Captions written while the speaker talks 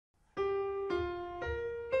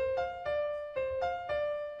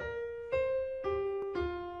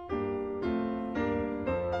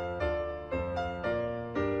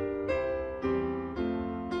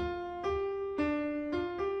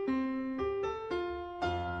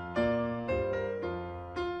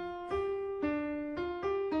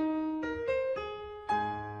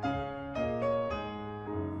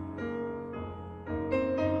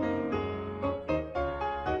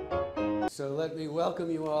So let me welcome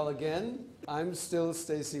you all again. I'm still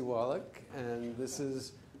Stacy Wallach, and this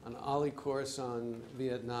is an OLLI course on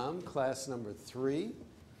Vietnam, class number 3.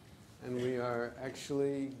 And we are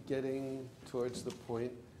actually getting towards the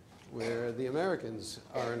point where the Americans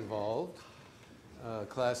are involved.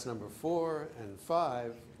 Class number 4 and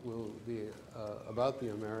 5 will be about the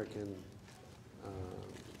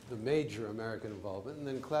major American involvement. And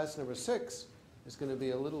then class number 6 is going to be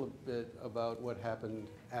a little bit about what happened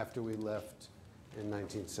after we left in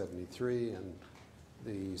 1973 and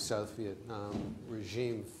the South Vietnam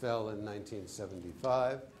regime fell in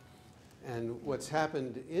 1975. And what's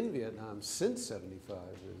happened in Vietnam since 75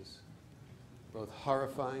 is both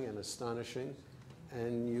horrifying and astonishing,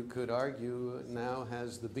 and you could argue now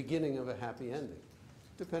has the beginning of a happy ending,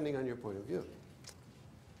 depending on your point of view.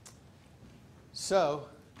 So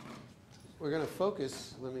we're going to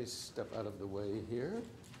focus, let me step out of the way here.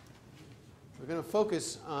 We're going to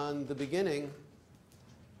focus on the beginning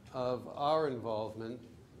of our involvement.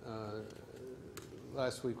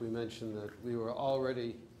 Last week we mentioned that we were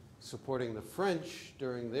already supporting the French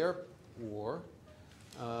during their war,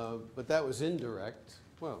 but that was indirect.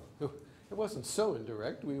 Well, it wasn't so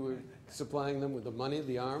indirect. We were supplying them with the money,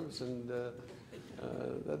 the arms, and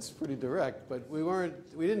that's pretty direct, but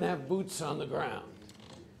we didn't have boots on the ground.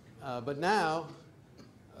 But now,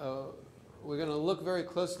 we're going to look very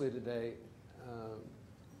closely today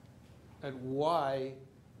at why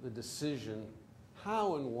the decision,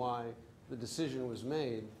 how and why the decision was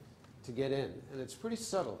made to get in. And it's pretty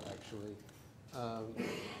subtle, actually.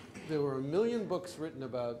 There were 1 million books written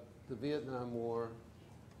about the Vietnam War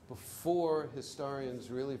before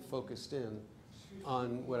historians really focused in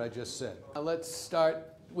on what I just said. Now let's start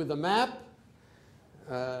with a map.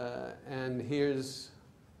 And here's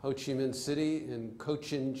Ho Chi Minh City in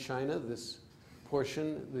Cochin, China, this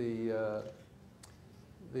portion, the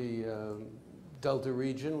Delta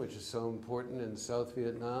region, which is so important in South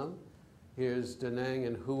Vietnam. Here's Da Nang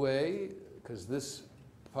and Hue, because this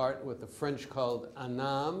part, what the French called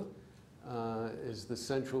Annam, is the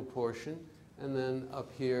central portion. And then up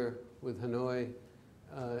here with Hanoi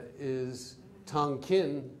is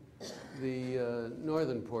Tonkin, the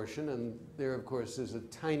northern portion. And there, of course, is a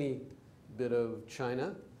tiny bit of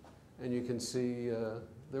China. And you can see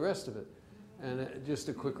the rest of it. And just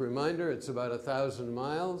a quick reminder, it's about 1,000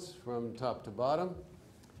 miles from top to bottom.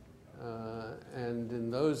 And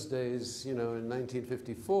in those days, you know, in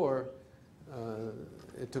 1954,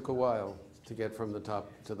 it took a while to get from the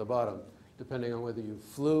top to the bottom, depending on whether you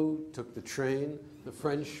flew, took the train. The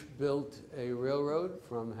French built a railroad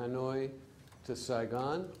from Hanoi to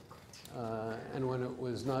Saigon. And when it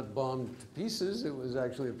was not bombed to pieces, it was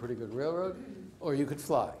actually a pretty good railroad. Or you could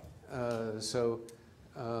fly.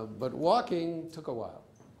 But walking took a while.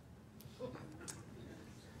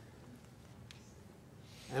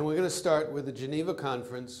 And we're going to start with the Geneva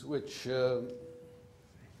Conference, which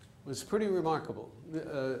was pretty remarkable.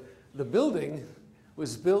 The building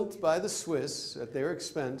was built by the Swiss at their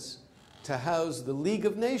expense to house the League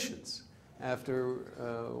of Nations after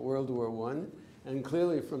World War I. And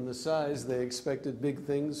clearly from the size, they expected big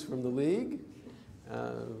things from the League.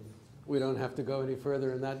 We don't have to go any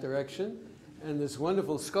further in that direction. And this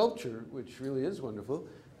wonderful sculpture, which really is wonderful,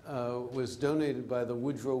 was donated by the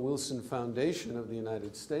Woodrow Wilson Foundation of the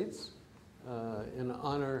United States in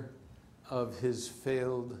honor of his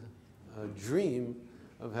failed dream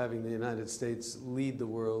of having the United States lead the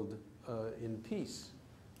world in peace.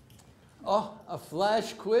 Oh, a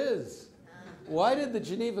flash quiz. Why did the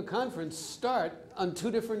Geneva Conference start on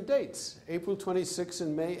 2 different dates, April 26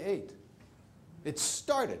 and May 8? It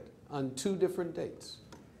started on 2 different dates.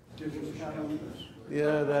 Different calendars.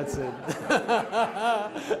 Yeah, that's it.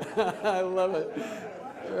 I love it.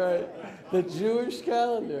 Right. The Jewish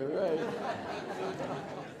calendar, right.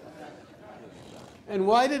 And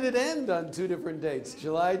why did it end on 2 different dates,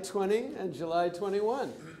 July 20 and July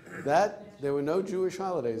 21? There were no Jewish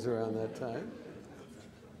holidays around that time.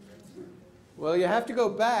 Well, you have to go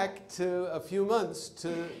back to a few months to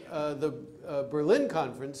the Berlin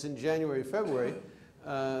Conference in January, February,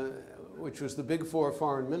 which was the big 4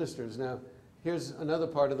 foreign ministers. Now, here's another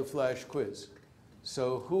part of the flash quiz.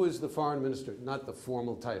 So who is the foreign minister? Not the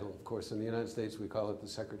formal title, of course. In the United States, we call it the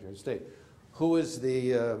Secretary of State. Who is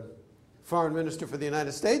the foreign minister for the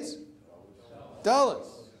United States?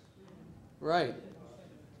 Dulles. Right.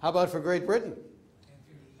 How about for Great Britain?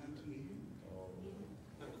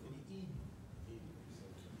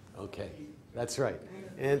 Okay, that's right.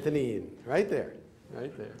 Anthony Eden, right there,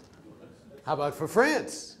 right there. How about for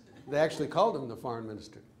France? They actually called him the foreign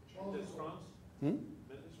minister.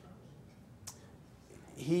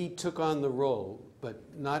 He took on the role but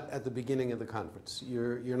not at the beginning of the conference.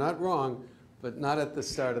 You're not wrong, but not at the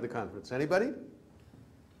start of the conference. Anybody?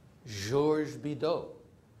 Georges Bidault,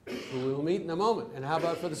 who we will meet in a moment. And how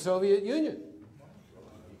about for the Soviet Union?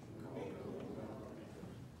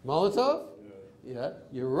 Molotov? Yeah,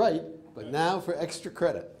 you're right, but now for extra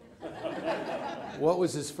credit. What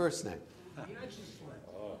was his first name?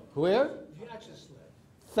 Where?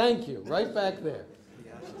 Thank you. Right back there.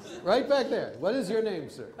 Right back there. What is your name,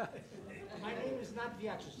 sir? My name is not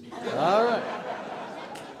Vyacheslav. All right.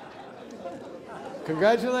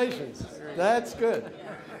 Congratulations. That's good.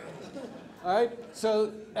 All right.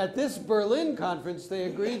 So at this Berlin conference, they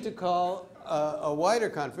agreed to call a wider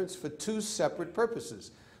conference for two separate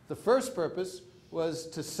purposes. The first purpose was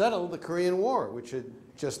to settle the Korean War, which had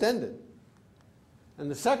just ended. And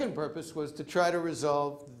the second purpose was to try to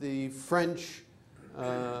resolve the French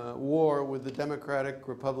war with the Democratic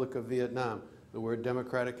Republic of Vietnam. The word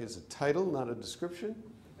democratic is a title, not a description.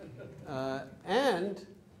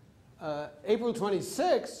 April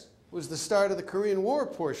 26 was the start of the Korean War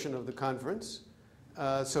portion of the conference.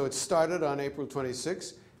 So it started on April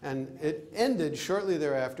 26, and it ended shortly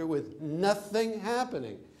thereafter with nothing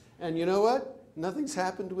happening. And you know what? Nothing's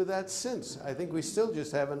happened with that since. I think we still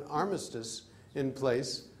just have an armistice in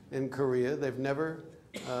place in Korea. They've never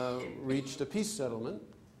reached a peace settlement.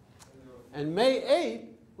 And May 8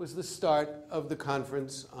 was the start of the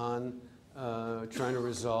conference on trying to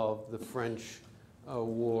resolve the French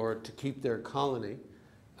war to keep their colony.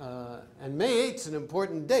 And May 8's an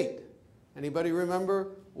important date. Anybody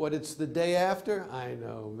remember what it's the day after? I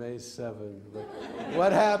know, May 7. But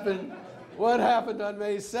what happened? What happened on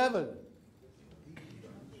May 7?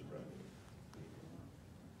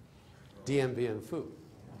 Dien Bien Phu.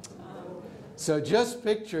 So just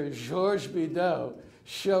picture Georges Bidault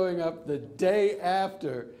showing up the day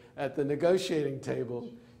after at the negotiating table.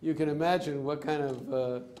 You can imagine what kind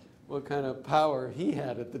of power he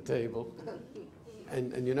had at the table.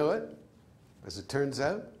 And you know what? As it turns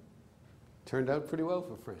out, turned out pretty well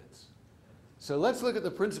for France. So let's look at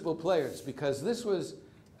the principal players, because this was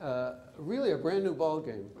really a brand new ball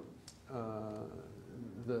game.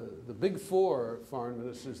 The big four foreign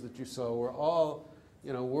ministers that you saw were all,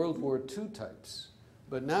 World War II types.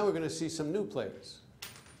 But now we're going to see some new players.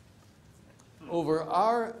 Over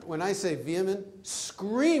our, when I say vehement,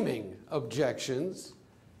 screaming objections,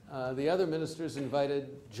 the other ministers invited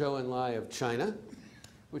Zhou Enlai of China,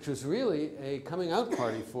 which was really a coming out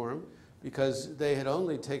party for him, because they had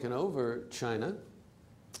only taken over China.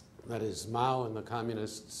 That is, Mao and the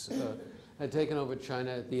communists had taken over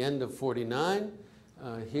China at the end of '49.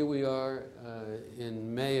 Here we are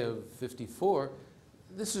in May of '54.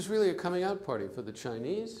 This is really a coming out party for the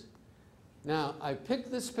Chinese. Now, I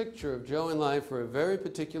picked this picture of Zhou Enlai for a very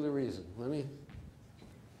particular reason.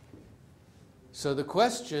 So the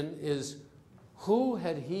question is, who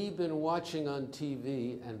had he been watching on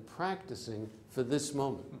TV and practicing for this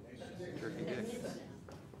moment?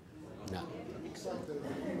 No.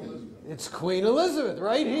 It's Queen Elizabeth,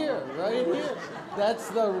 right here, right here. That's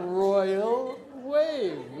the royal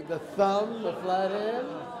wave. The thumb, the flat hand.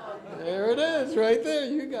 There it is, right there.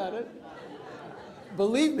 You got it.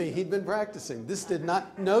 Believe me, he'd been practicing. This did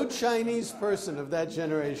not, no Chinese person of that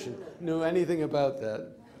generation knew anything about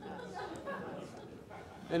that.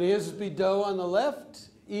 And here's Bidault on the left,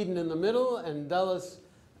 Eden in the middle, and Dulles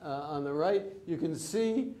on the right. You can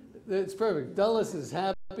see it's perfect. Dulles is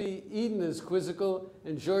happy, Eden is quizzical,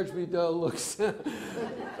 and Georges Bidault looks,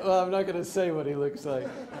 well, I'm not going to say what he looks like.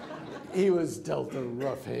 He was dealt a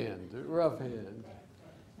rough hand, rough hand.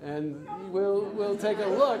 And we'll take a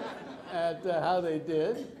look at how they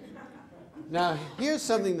did. Now, here's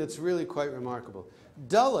something that's really quite remarkable.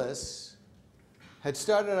 Dulles had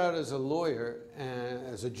started out as a lawyer and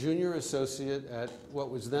as a junior associate at what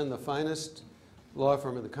was then the finest law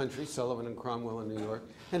firm in the country, Sullivan & Cromwell in New York,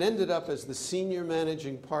 and ended up as the senior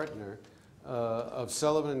managing partner of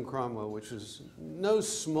Sullivan & Cromwell, which was no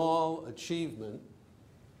small achievement.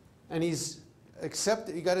 And he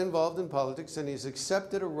got involved in politics, and he's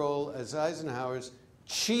accepted a role as Eisenhower's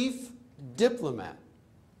chief diplomat,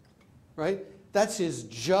 right? That's his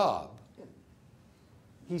job.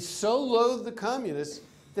 He so loathed the communists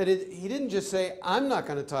that he didn't just say, I'm not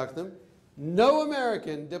going to talk to them. No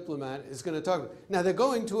American diplomat is going to talk to them. Now, they're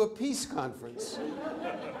going to a peace conference,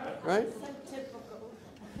 right?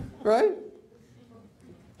 Right?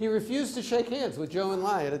 He refused to shake hands with Zhou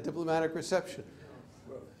Enlai at a diplomatic reception.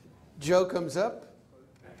 Joe comes up,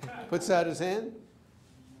 puts out his hand,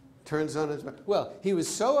 turns on his back. Well, he was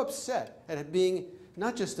so upset at it being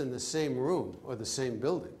not just in the same room or the same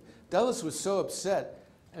building. Dulles was so upset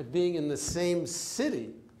at being in the same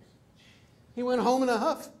city He went home in a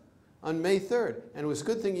huff on May 3rd. And it was a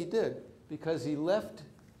good thing he did, because he left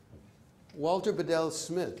Walter Bedell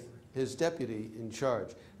Smith, his deputy, in charge.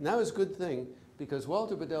 And that was a good thing, because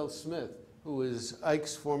Walter Bedell Smith, who was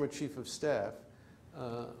Ike's former chief of staff,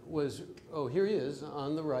 was, oh, here he is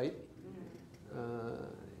on the right.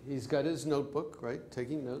 He's got his notebook, right,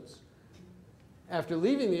 taking notes. After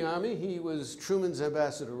leaving the Army, he was Truman's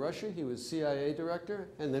ambassador to Russia. He was CIA director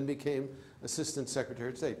and then became Assistant Secretary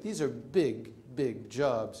of State. These are big, big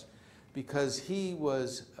jobs, because he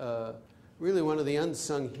was really one of the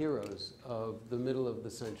unsung heroes of the middle of the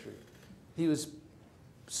century. He was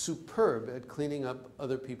superb at cleaning up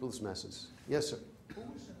other people's messes. Yes, sir? Who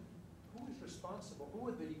was responsible? Who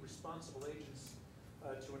were the responsible agents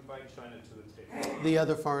to invite China to the table? The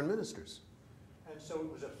other foreign ministers. And so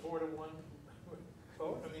it was a 4-1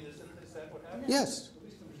 vote? I mean, is that what happened? Yes.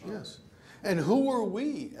 Yes. And who were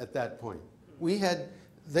we at that point?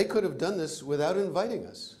 They could have done this without inviting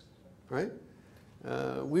us, right?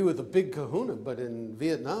 We were the big kahuna, but in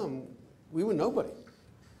Vietnam, we were nobody.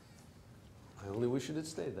 I only wish it had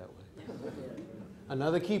stayed that way.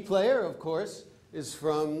 Another key player, of course, is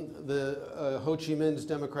from the Ho Chi Minh's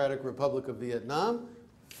Democratic Republic of Vietnam,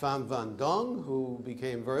 Pham Van Dong, who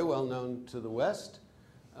became very well known to the West.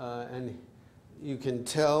 And you can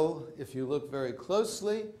tell, if you look very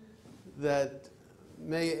closely, that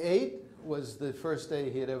May 8 was the first day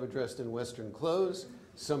he had ever dressed in Western clothes.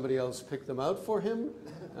 Somebody else picked them out for him,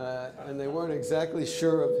 and they weren't exactly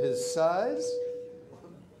sure of his size.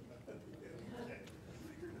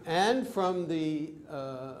 And from the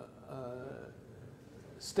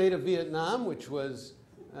state of Vietnam, which was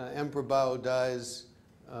Emperor Bao Dai's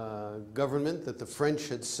government that the French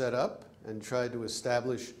had set up and tried to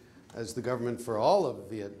establish as the government for all of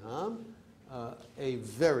Vietnam, a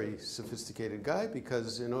very sophisticated guy,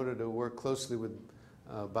 because in order to work closely with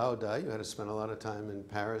Bao Dai, you had to spend a lot of time in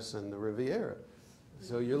Paris and the Riviera.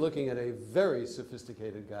 So you're looking at a very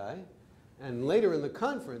sophisticated guy. And later in the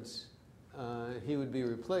conference, he would be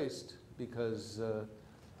replaced, because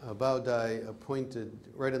Bao Dai appointed,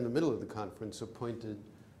 right in the middle of the conference, appointed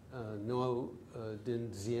Ngo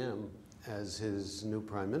Dinh Diem as his new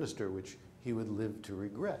prime minister, which he would live to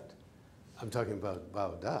regret. I'm talking about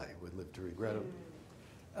Bao Dai would live to regret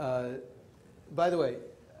him. By the way,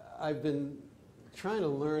 I've been trying to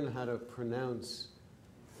learn how to pronounce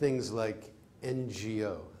things like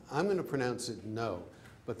NGO. I'm going to pronounce it no,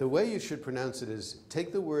 but the way you should pronounce it is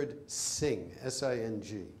take the word sing,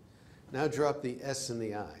 S-I-N-G. Now drop the S and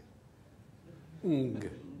the I. Ng.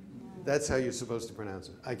 That's how you're supposed to pronounce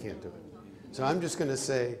it. I can't do it. So I'm just going to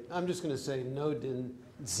say no din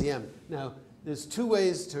diem. Now, there's two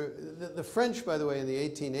ways to, the French, by the way, in the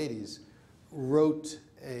 1880s, wrote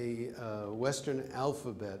a Western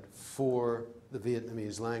alphabet for the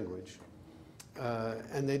Vietnamese language.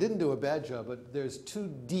 And they didn't do a bad job, but there's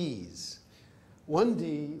two Ds. One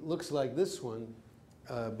D looks like this one,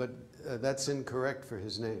 but that's incorrect for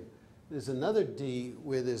his name. There's another D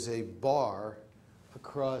where there's a bar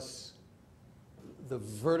across the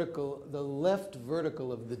vertical, the left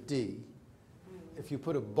vertical of the D. If you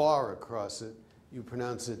put a bar across it, you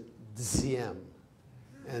pronounce it Diem.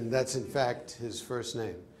 And that's, in fact, his first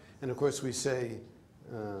name. And, of course, we say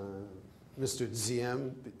Mr.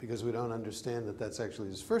 Diem because we don't understand that that's actually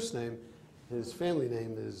his first name. His family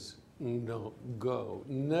name is No.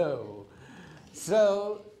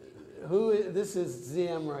 So this is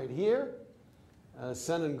Diem right here,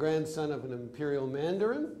 son and grandson of an imperial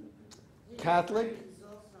mandarin, Catholic,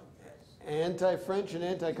 anti-French and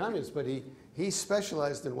anti-communist, but he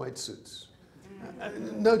specialized in white suits.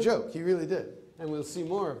 No joke, he really did. And we'll see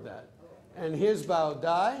more of that. And here's Bao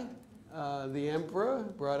Dai, the emperor,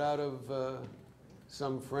 brought out of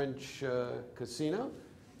some French casino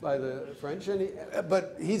by the French.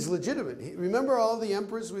 But he's legitimate. Remember all the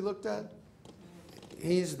emperors we looked at?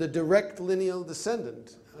 He's the direct lineal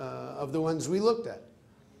descendant of the ones we looked at.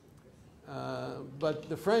 But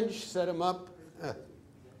the French set him up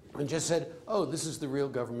and just said, oh, this is the real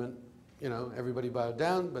government. You know, everybody bowed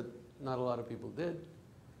down, but not a lot of people did.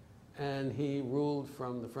 And he ruled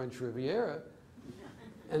from the French Riviera.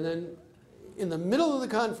 And then in the middle of the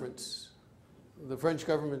conference, the French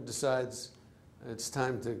government decides it's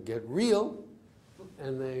time to get real,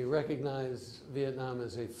 and they recognize Vietnam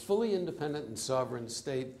as a fully independent and sovereign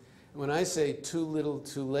state. When I say too little,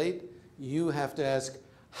 too late, you have to ask,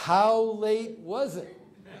 how late was it?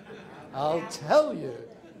 I'll tell you.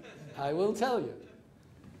 I will tell you.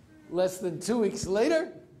 Less than 2 weeks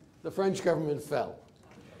later, the French government fell.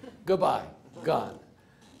 Goodbye, gone.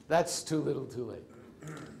 That's too little, too late.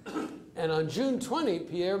 And on June 20,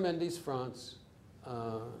 Pierre Mendès France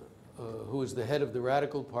who was the head of the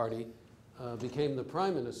Radical Party, became the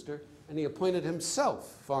prime minister, and he appointed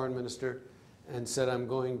himself foreign minister and said, I'm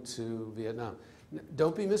going to Vietnam.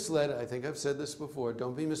 Don't be misled. I think I've said this before.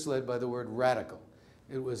 Don't be misled by the word radical.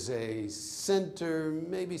 It was a center,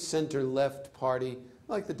 maybe center-left party,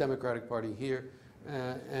 like the Democratic Party here,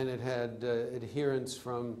 and it had adherents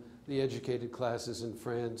from the educated classes in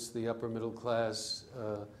France, the upper middle class,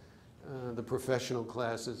 the professional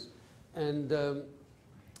classes. And,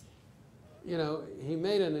 you know, he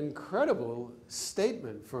made an incredible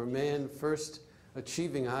statement for a man first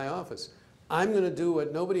achieving high office. I'm going to do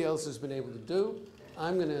what nobody else has been able to do.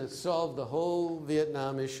 I'm going to solve the whole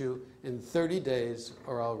Vietnam issue in 30 days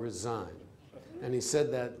or I'll resign. And he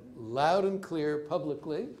said that loud and clear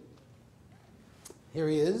publicly. Here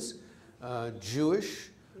he is, Jewish,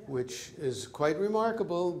 which is quite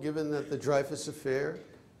remarkable given that the Dreyfus Affair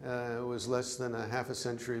was less than a half a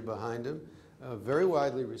century behind him. Very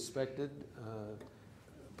widely respected,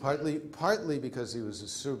 partly because he was a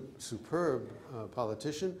superb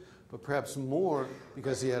politician, but perhaps more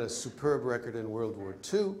because he had a superb record in World War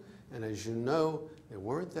II. And as you know, there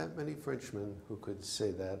weren't that many Frenchmen who could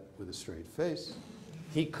say that with a straight face.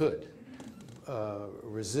 He could.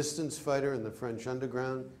 Resistance fighter in the French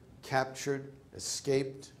underground, captured,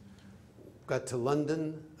 escaped, got to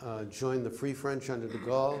London, joined the Free French under de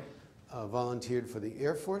Gaulle, volunteered for the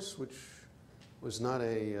Air Force, which was not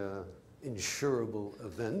a insurable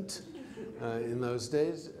event in those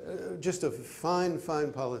days. Just a fine,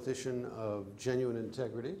 fine politician of genuine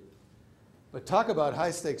integrity. But talk about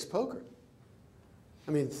high-stakes poker.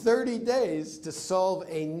 I mean, 30 days to solve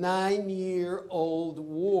a 9-year-old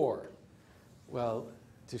war. Well,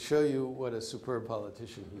 to show you what a superb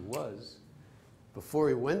politician he was, before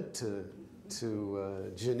he went to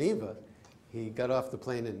Geneva, he got off the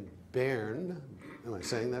plane in Bern. Am I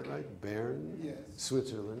saying that right? Bern, Yes.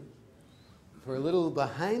 Switzerland, for a little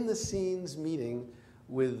behind-the-scenes meeting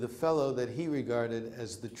with the fellow that he regarded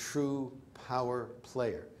as the true power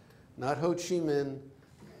player. Not Ho Chi Minh,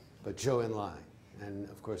 but Zhou Enlai. And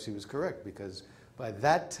of course he was correct, because by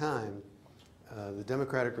that time, the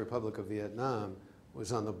Democratic Republic of Vietnam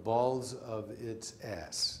was on the balls of its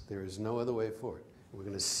ass. There is no other way forward. We're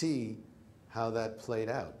going to see how that played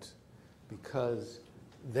out, because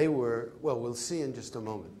they were, well, we'll see in just a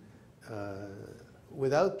moment.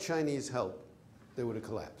 Without Chinese help, they would have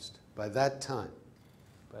collapsed by that time.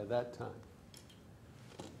 By that time.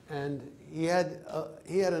 And he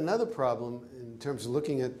had another problem in terms of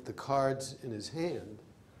looking at the cards in his hand.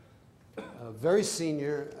 A very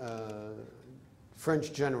senior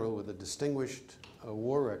French general with a distinguished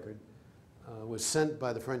war record was sent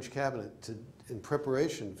by the French cabinet in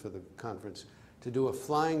preparation for the conference to do a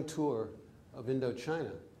flying tour of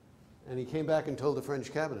Indochina. And he came back and told the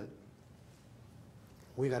French cabinet,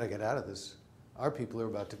 we got to get out of this. Our people are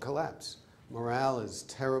about to collapse. Morale is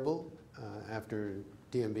terrible after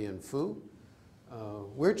Dien Bien Phu.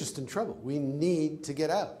 We're just in trouble. We need to get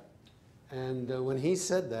out. And when he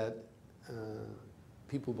said that,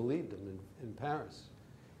 people believed him in Paris.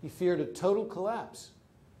 He feared a total collapse,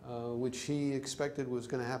 which he expected was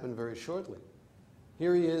going to happen very shortly.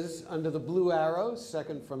 Here he is under the blue arrow,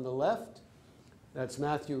 second from the left. That's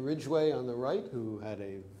Matthew Ridgway on the right, who had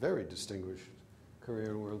a very distinguished career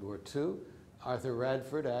in World War II. Arthur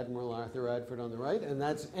Radford, Admiral Arthur Radford on the right. And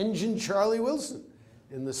that's Ensign Charlie Wilson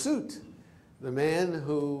in the suit, the man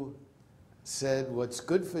who said what's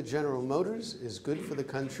good for General Motors is good for the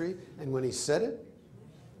country. And when he said it,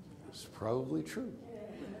 was probably true.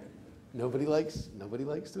 Nobody likes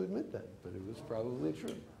to admit that, but it was probably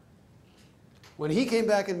true. When he came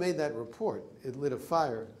back and made that report, it lit a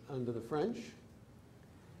fire under the French.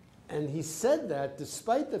 And he said that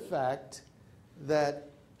despite the fact that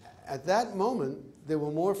at that moment there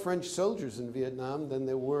were more French soldiers in Vietnam than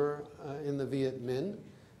there were in the Viet Minh.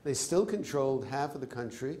 They still controlled half of the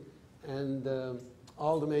country and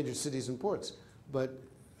all the major cities and ports. But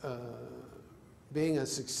being a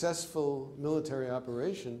successful military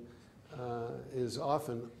operation is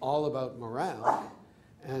often all about morale.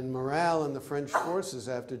 And morale in the French forces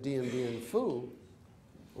after Dien Bien Phu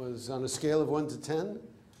was, on a scale of 1 to 10,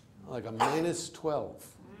 like a -12.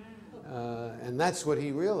 And that's what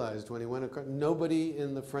he realized when he went across. Nobody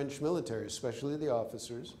in the French military, especially the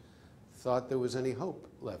officers, thought there was any hope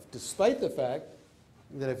left, despite the fact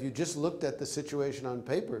that if you just looked at the situation on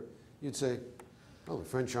paper, you'd say, oh, the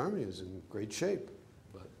French army is in great shape.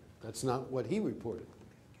 But that's not what he reported.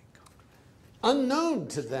 Unknown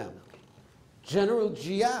to them, General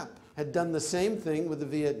Giap had done the same thing with the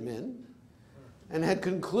Viet Minh and had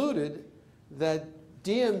concluded that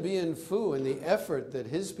Dien Bien Phu and the effort that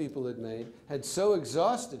his people had made had so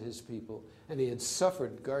exhausted his people, and he had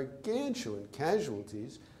suffered gargantuan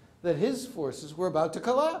casualties, that his forces were about to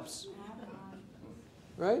collapse.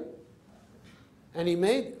 Right? And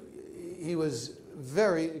he was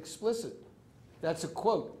very explicit. That's a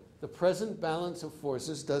quote. The present balance of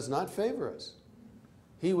forces does not favor us.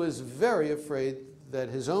 He was very afraid that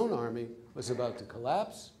his own army was about to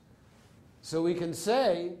collapse. So we can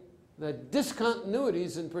say that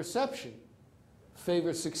discontinuities in perception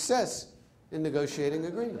favor success in negotiating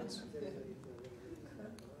agreements.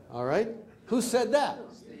 All right? Who said that?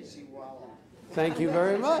 Stacy, Wallach. Thank you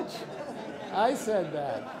very much. I said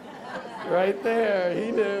that. Right there,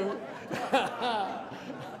 he knew.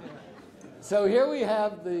 So here we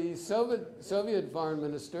have the Soviet foreign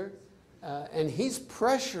minister, and he's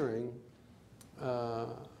pressuring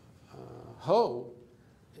Ho,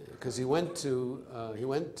 because he went to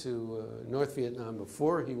North Vietnam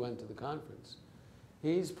before he went to the conference.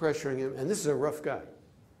 He's pressuring him, and this is a rough guy.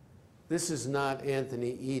 This is not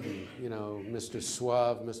Anthony Eden, you know, Mr.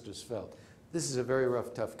 Suave, Mr. Svelte. This is a very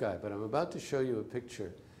rough, tough guy. But I'm about to show you a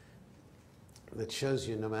picture that shows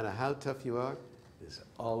you no matter how tough you are, there's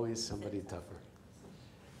always somebody tougher.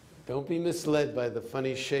 Don't be misled by the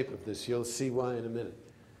funny shape of this. You'll see why in a minute.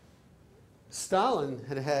 Stalin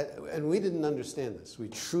had, and we didn't understand this. We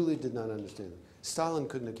truly did not understand it. Stalin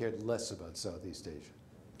couldn't have cared less about Southeast Asia.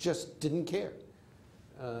 Just didn't care.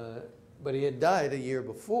 But he had died a year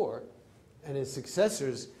before, and his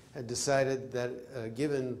successors had decided that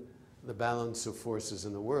given the balance of forces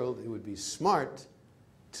in the world, it would be smart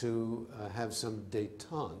to have some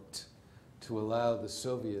détente to allow the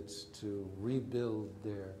Soviets to rebuild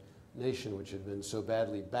their nation, which had been so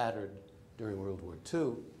badly battered during World War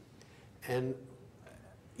II. And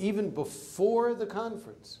even before the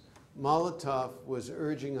conference, Molotov was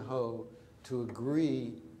urging Ho to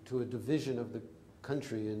agree to a division of the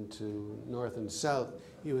country into North and South.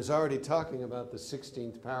 He was already talking about the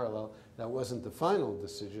 16th parallel. That wasn't the final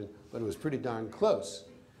decision, but it was pretty darn close.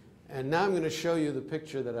 And now I'm going to show you the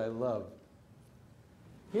picture that I love.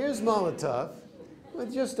 Here's Molotov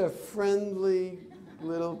with just a friendly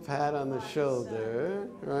little pat on the shoulder,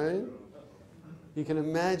 right? You can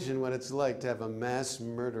imagine what it's like to have a mass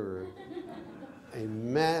murderer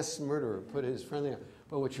put his friendly arm.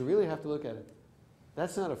 But what you really have to look at it,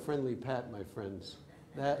 that's not a friendly pat, my friends.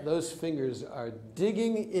 Those fingers are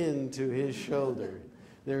digging into his shoulder.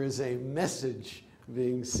 There is a message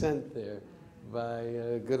being sent there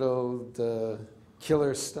by good old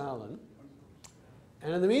killer Stalin.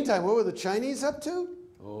 And in the meantime, what were the Chinese up to?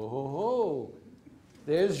 Oh, ho, ho.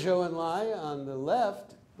 There's Zhou Enlai on the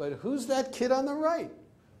left, but who's that kid on the right?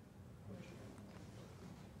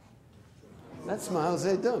 That's Mao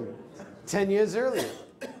Zedong, 10 years earlier.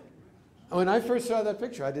 When I first saw that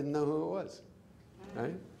picture, I didn't know who it was,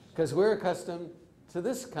 right? Because we're accustomed to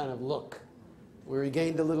this kind of look, where he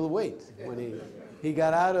gained a little weight when he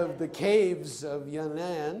got out of the caves of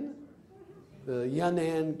Yan'an, the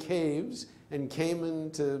Yan'an caves, and came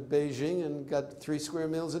into Beijing and got 3 square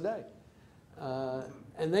meals a day.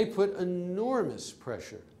 And they put enormous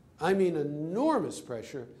pressure, I mean enormous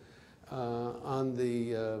pressure, on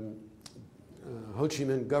the Ho Chi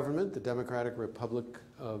Minh government, the Democratic Republic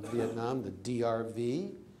of Vietnam, the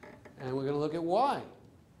DRV, and we're going to look at why.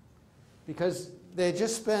 Because they had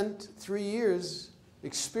just spent 3 years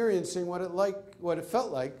experiencing what it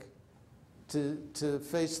felt like to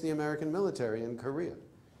face the American military in Korea.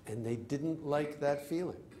 And they didn't like that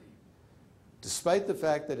feeling. Despite the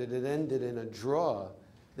fact that it had ended in a draw,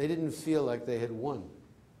 they didn't feel like they had won.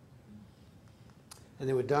 And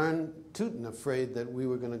they were darn tootin' afraid that we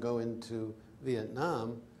were going to go into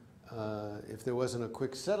Vietnam if there wasn't a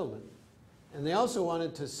quick settlement. And they also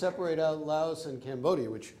wanted to separate out Laos and Cambodia,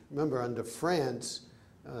 which, remember, under France,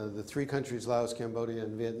 the 3 countries, Laos, Cambodia,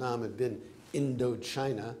 and Vietnam, had been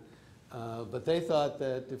Indochina. But they thought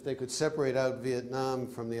that if they could separate out Vietnam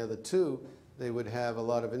from the other 2, they would have a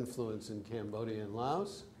lot of influence in Cambodia and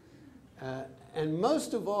Laos. And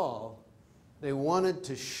most of all, they wanted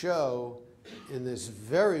to show in this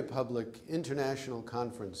very public international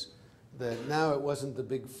conference that now it wasn't the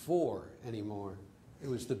Big 4 anymore. It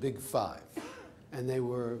was the Big 5. And they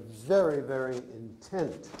were very, very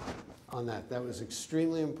intent on that. That was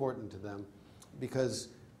extremely important to them because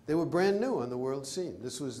they were brand new on the world scene.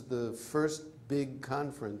 This was the first big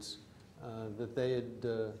conference that they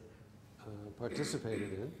had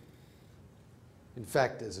participated in. In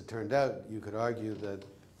fact, as it turned out, you could argue that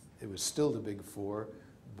it was still the Big 4,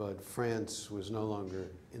 but France was no longer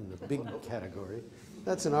in the big category.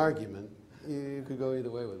 That's an argument. You could go either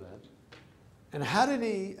way with that. And how did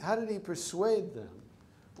he persuade them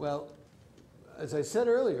Well, as I said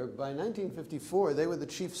earlier, by 1954, they were the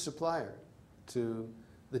chief supplier to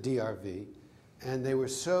the DRV, and they were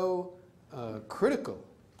so critical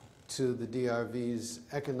to the DRV's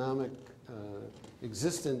economic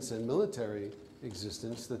existence and military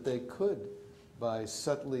existence that they could, by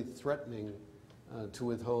subtly threatening to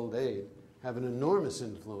withhold aid, have an enormous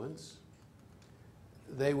influence.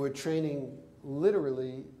 They were training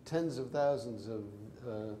literally tens of thousands of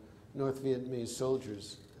North Vietnamese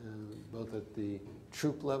soldiers, both at the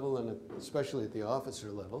troop level and especially at the officer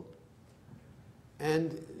level.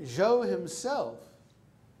 And Zhou himself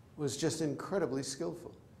was just incredibly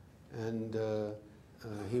skillful. And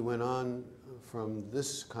he went on from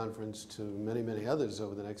this conference to many, many others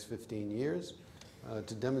over the next 15 years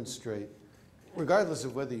to demonstrate, regardless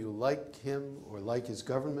of whether you like him or like his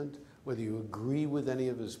government, whether you agree with any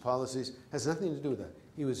of his policies, has nothing to do with that.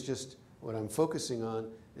 He was just, what I'm focusing on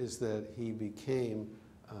is that he became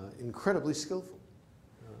incredibly skillful.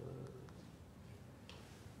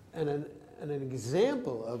 And an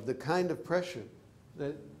example of the kind of pressure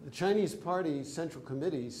that the Chinese Party Central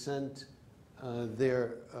Committee sent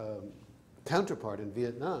their counterpart in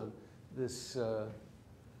Vietnam, this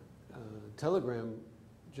telegram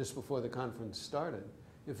just before the conference started.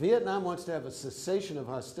 If Vietnam wants to have a cessation of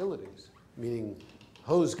hostilities, meaning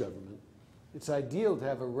Ho's government, it's ideal to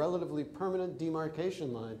have a relatively permanent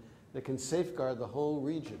demarcation line that can safeguard the whole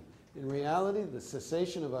region. In reality, the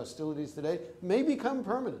cessation of hostilities today may become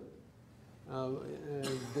permanent,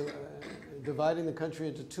 dividing the country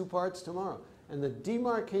into two parts tomorrow. And the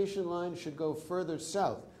demarcation line should go further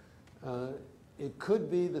south. It could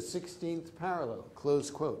be the 16th parallel, close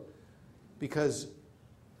quote, because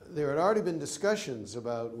there had already been discussions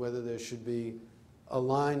about whether there should be a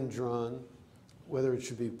line drawn, whether it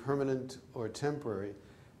should be permanent or temporary.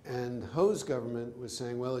 And Ho's government was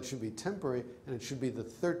saying, well, it should be temporary, and it should be the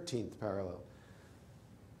 13th parallel.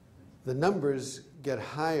 The numbers get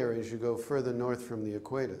higher as you go further north from the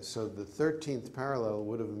equator. So the 13th parallel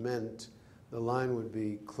would have meant the line would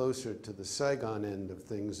be closer to the Saigon end of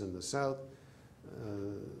things in the south.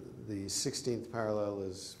 The 16th parallel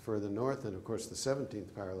is further north, and of course the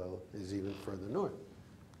 17th parallel is even further north.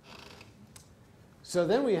 So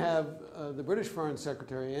then we have the British Foreign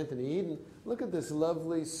Secretary, Anthony Eden. Look at this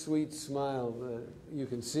lovely, sweet smile. You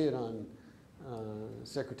can see it on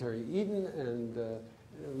Secretary Eden, and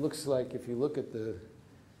it looks like if you look at the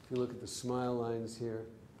smile lines here,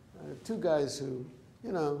 two guys who,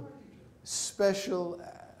 you know, special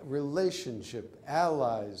relationship,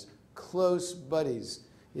 allies, close buddies.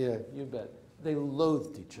 Yeah, you bet. They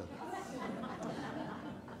loathed each other.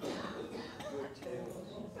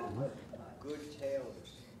 Good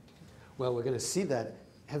tailors. Well, we're going to see that.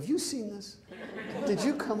 Have you seen this? Did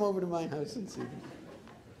you come over to my house and see this?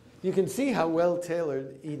 You can see how well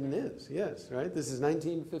tailored Eden is. Yes, right? This is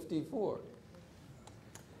 1954.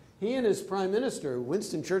 He and his prime minister,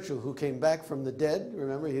 Winston Churchill, who came back from the dead,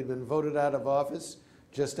 remember, he had been voted out of office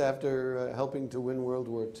just after helping to win World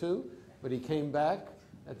War II, but he came back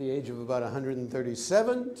at the age of about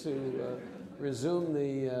 137 to resume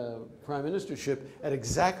the prime ministership at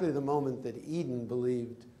exactly the moment that Eden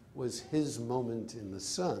believed was his moment in the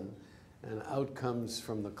sun. And out comes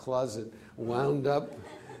from the closet, wound up,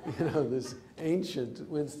 you know, this ancient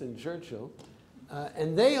Winston Churchill.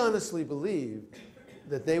 And they honestly believed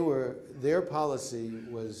that their policy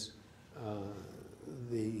was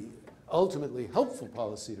the ultimately helpful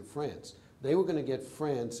policy to France. They were going to get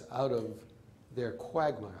France out of their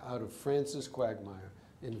quagmire, out of France's quagmire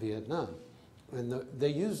in Vietnam. And they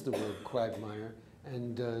used the word quagmire,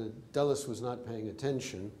 and Dulles was not paying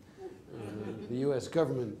attention. The U.S.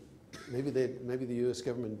 government, maybe the U.S.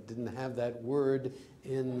 government didn't have that word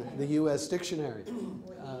in the U.S. dictionary. Well, he left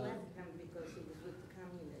him because he was with the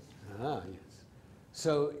communists. Ah, yes.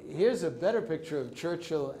 So here's a better picture of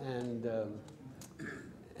Churchill and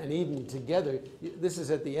Eden together. This is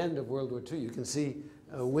at the end of World War II. You can see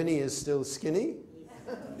Winnie is still skinny.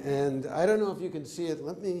 And I don't know if you can see it.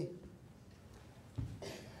 Let me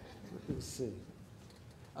see.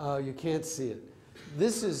 Oh, you can't see it.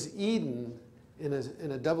 This is Eden in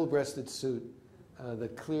a double-breasted suit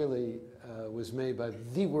that clearly was made by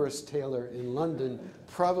the worst tailor in London,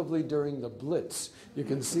 probably during the Blitz. You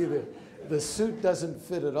can see the suit doesn't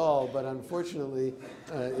fit at all, but unfortunately,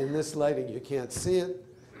 in this lighting, you can't see it.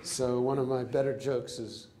 So one of my better jokes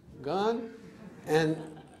is gone. And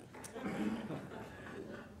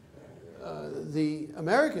the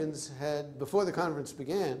Americans had, before the conference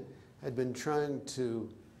began, had been trying to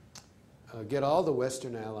get all the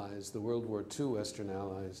Western allies, the World War II Western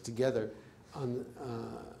allies, together on,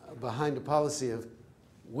 behind a policy of,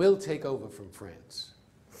 we'll take over from France.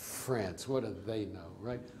 France, what do they know,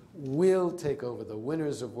 right? We'll take over, the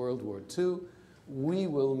winners of World War II. We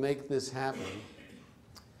will make this happen.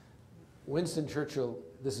 Winston Churchill,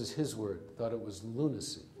 this is his word, thought it was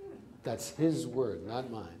lunacy. That's his word,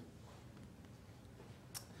 not mine.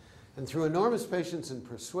 And through enormous patience and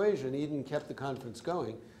persuasion, Eden kept the conference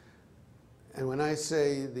going. And when I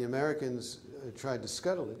say the Americans tried to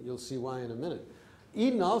scuttle it, you'll see why in a minute.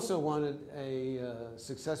 Eden also wanted a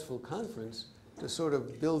successful conference to sort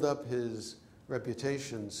of build up his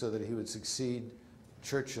reputation so that he would succeed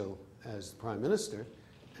Churchill as prime minister.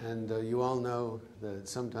 And you all know that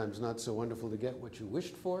it's sometimes not so wonderful to get what you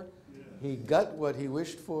wished for. Yeah. He got what he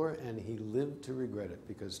wished for, and he lived to regret it,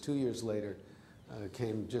 because 2 years later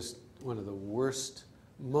came just one of the worst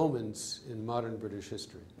moments in modern British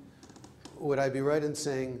history. Would I be right in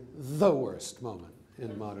saying the worst moment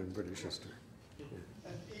in modern British history? Yeah.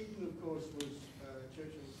 And Eden, of course, was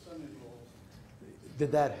Churchill's son-in-law.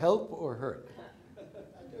 Did that help or hurt? I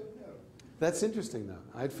don't know. That's interesting,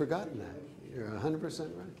 though. I'd forgotten that. You're 100%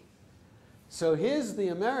 right. So here's the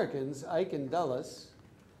Americans, Ike and Dulles.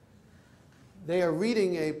 They are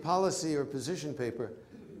reading a policy or position paper.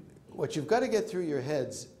 What you've got to get through your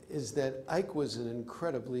heads is that Ike was an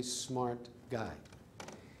incredibly smart guy.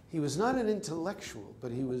 He was not an intellectual,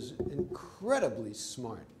 but he was incredibly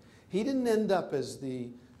smart. He didn't end up as the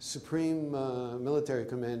supreme military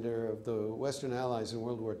commander of the Western Allies in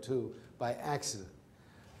World War II by accident.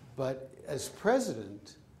 But as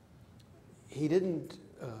president, he didn't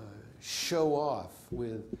show off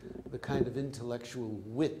with the kind of intellectual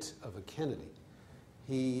wit of a Kennedy.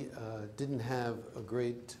 He didn't have a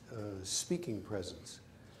great speaking presence.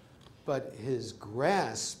 But his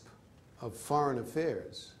grasp of foreign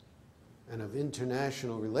affairs and of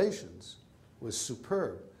international relations was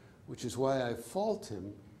superb, which is why I fault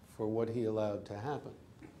him for what he allowed to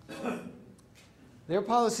happen. Their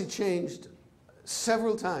policy changed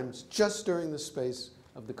several times just during the space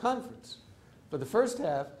of the conference. For the first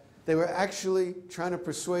half, they were actually trying to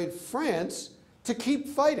persuade France to keep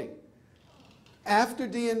fighting. After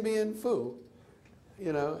Dien Bien Phu,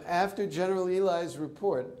 you know, after General Ely's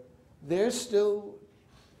report, they're still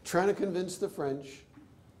trying to convince the French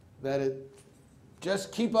that it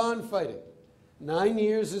just keep on fighting. 9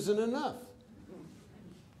 years isn't enough.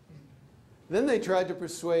 Then they tried to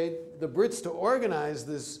persuade the Brits to organize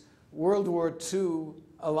this World War II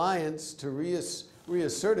alliance to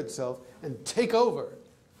reassert itself and take over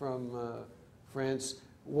from France.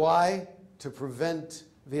 Why? To prevent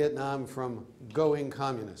Vietnam from going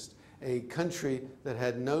communist, a country that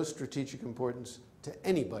had no strategic importance to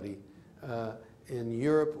anybody in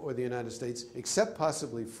Europe or the United States, except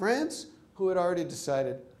possibly France, who had already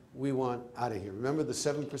decided we want out of here. Remember the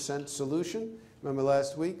 7% solution? Remember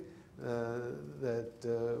last week that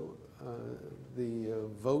the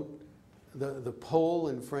vote, the poll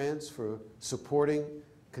in France for supporting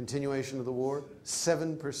continuation of the war?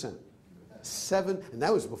 7%. 7, and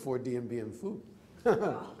that was before Dien Bien Phu.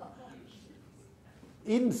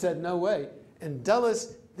 Eden said no way. And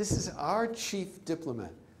Dulles, this is our chief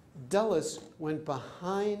diplomat. Dulles went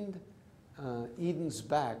behind Eden's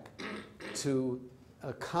back to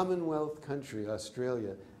a Commonwealth country,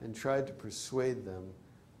 Australia, and tried to persuade them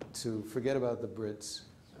to forget about the Brits.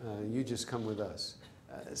 You just come with us.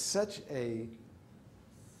 Such a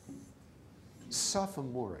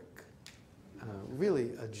sophomoric,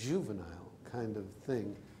 really a juvenile kind of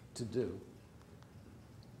thing to do.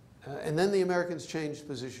 And then the Americans changed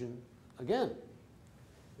position again.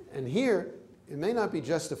 And here, it may not be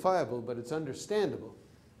justifiable, but it's understandable.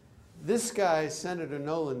 This guy, Senator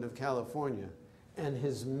Noland of California, and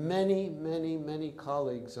his many, many, many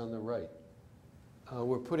colleagues on the right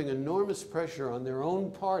were putting enormous pressure on their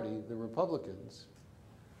own party, the Republicans,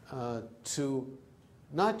 to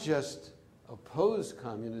not just oppose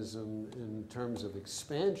communism in terms of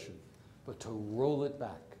expansion, but to roll it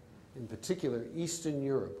back. In particular, Eastern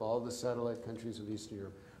Europe, all the satellite countries of Eastern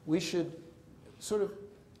Europe. We should sort of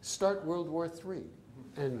start World War III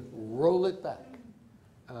and roll it back.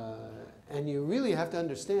 And you really have to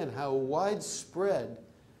understand how widespread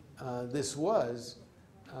this was,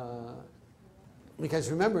 because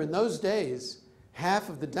remember, in those days, half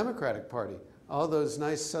of the Democratic Party, all those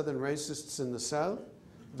nice Southern racists in the South,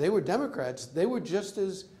 they were Democrats. They were just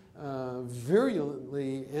as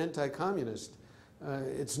virulently anti-communist.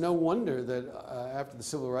 It's no wonder that after the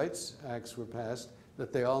Civil Rights Acts were passed,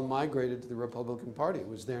 that they all migrated to the Republican Party. It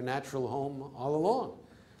was their natural home all along.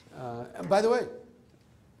 And by the way,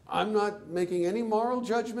 I'm not making any moral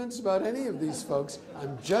judgments about any of these folks.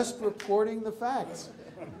 I'm just reporting the facts.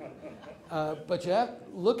 But you have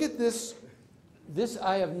look at this. This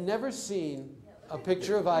I have never seen a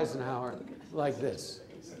picture of Eisenhower like this,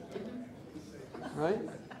 right?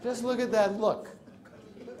 Just look at that look.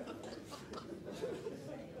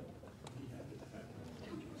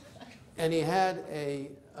 And he had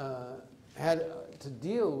to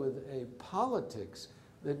deal with a politics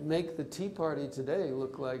that make the Tea Party today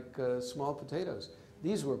look like small potatoes.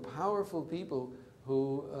 These were powerful people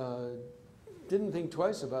who didn't think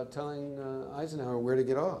twice about telling Eisenhower where to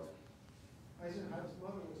get off. Eisenhower's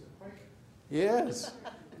mother was a Quaker. Yes.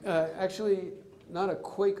 Actually, not a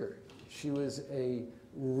Quaker. She was a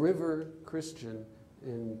river Christian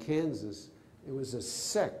in Kansas. It was a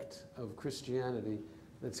sect of Christianity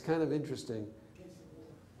that's kind of interesting.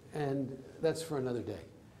 And that's for another day.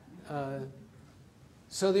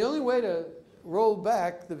 So the only way to roll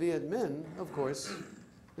back the Viet Minh, of course,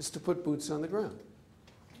 is to put boots on the ground.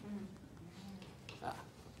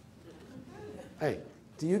 Hey,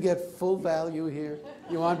 do you get full value here?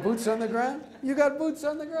 You want boots on the ground? You got boots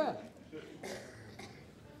on the ground.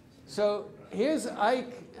 So here's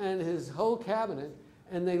Ike and his whole cabinet,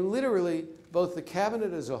 and they literally, both the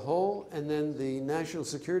cabinet as a whole and then the National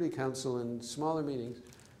Security Council in smaller meetings,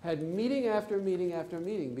 had meeting after meeting after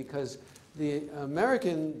meeting because the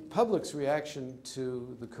American public's reaction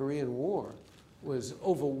to the Korean War was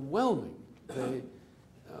overwhelming. They,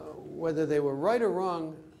 whether they were right or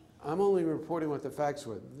wrong, I'm only reporting what the facts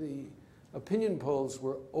were. The opinion polls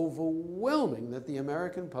were overwhelming that the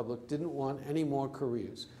American public didn't want any more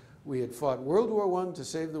Koreas. We had fought World War I to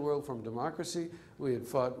save the world from democracy. We had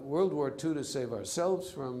fought World War II to save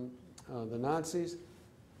ourselves from the Nazis.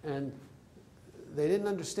 And they didn't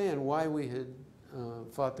understand why we had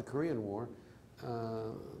fought the Korean War.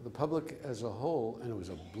 The public as a whole, and it was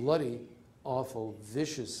a bloody, awful,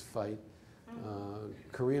 vicious fight.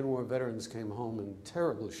 Korean War veterans came home in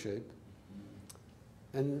terrible shape.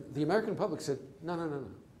 And the American public said, no, no, no, no,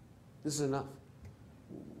 this is enough.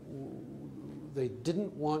 They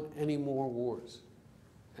didn't want any more wars.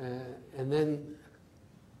 And then,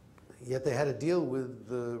 yet they had to deal with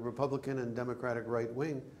the Republican and Democratic right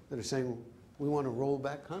wing that are saying, we want to roll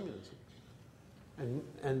back communism.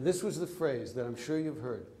 And this was the phrase that I'm sure you've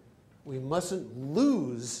heard. We mustn't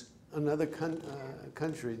lose another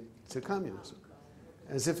country to communism,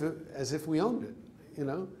 as if we owned it, you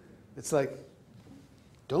know? It's like,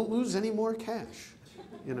 don't lose any more cash,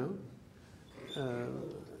 you know?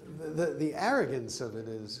 The arrogance of it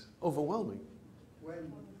is overwhelming.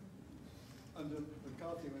 When, under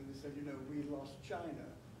McCarthy, when they said, you know, we lost China,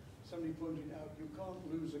 somebody pointed out, you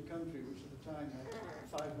can't lose a country which at the time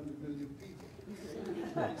had 500 million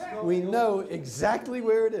people. We know exactly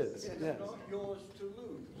where it is. It's Yes. not yours to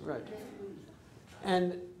lose. Right. You can't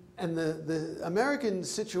lose. And the American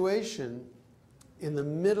situation in the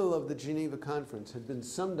middle of the Geneva Conference had been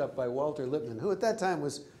summed up by Walter Lippmann, who at that time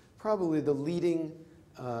was probably the leading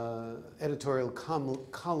editorial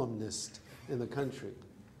columnist in the country.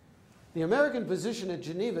 The American position at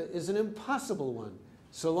Geneva is an impossible one,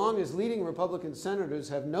 so long as leading Republican senators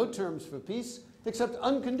have no terms for peace except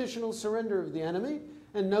unconditional surrender of the enemy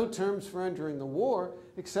and no terms for entering the war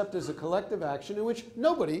except as a collective action in which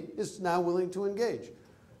nobody is now willing to engage.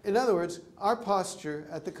 In other words, our posture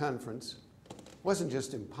at the conference wasn't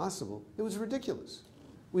just impossible, it was ridiculous.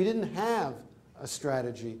 We didn't have a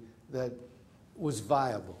strategy that was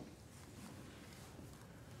viable.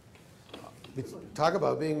 Talk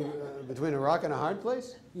about being between a rock and a hard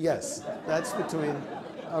place? Yes, that's between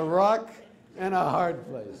a rock and a hard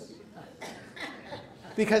place.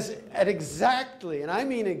 Because at exactly, and I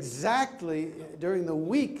mean exactly, during the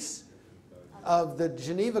weeks of the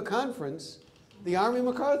Geneva Conference, the Army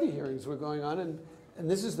McCarthy hearings were going on, and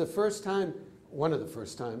this is the first time, one of the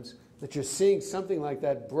first times, that you're seeing something like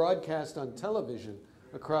that broadcast on television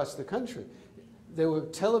across the country. There were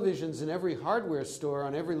televisions in every hardware store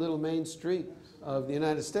on every little main street of the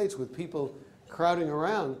United States with people crowding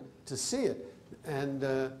around to see it. And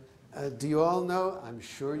do you all know? I'm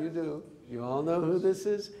sure you do. You all know who this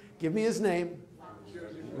is? Give me his name.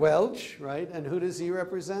 Welch, right? And who does he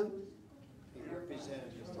represent? He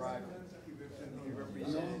represented the private. He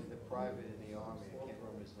represented the private in the Army. I can't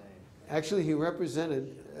remember his name. Actually, he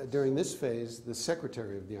represented, during this phase, the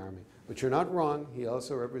Secretary of the Army. But you're not wrong. He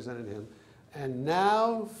also represented him. And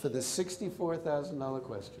now for the $64,000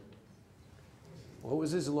 question. What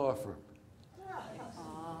was his law firm?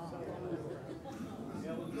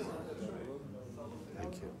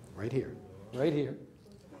 Thank you. Right here. Right here.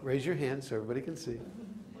 Raise your hand so everybody can see.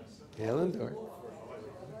 Hale and Dorr.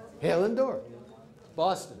 Hale and Dorr.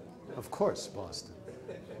 Boston. Of course, Boston.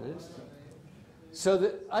 Right?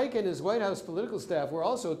 So Ike and his White House political staff were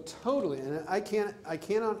also totally, and I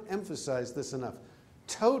cannot emphasize this enough,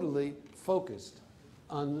 totally focused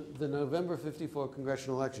on the November '54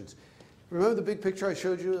 congressional elections. Remember the big picture I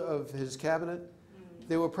showed you of his cabinet?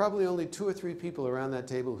 There were probably only 2 or 3 people around that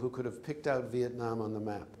table who could have picked out Vietnam on the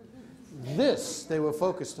map. This they were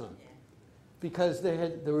focused on, because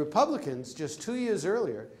the Republicans just 2 years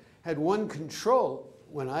earlier had won control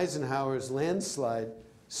when Eisenhower's landslide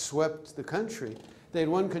swept the country. They had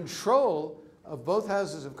won control of both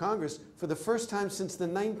houses of Congress for the first time since the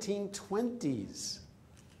 1920s.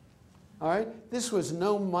 All right? This was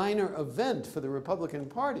no minor event for the Republican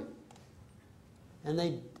Party. And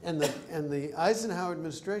the Eisenhower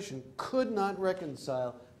administration could not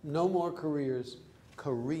reconcile no more Koreas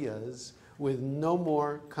with no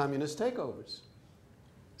more communist takeovers.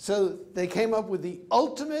 So they came up with the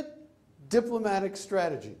ultimate diplomatic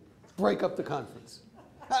strategy: break up the conference.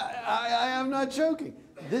 I am not joking.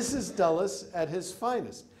 This is Dulles at his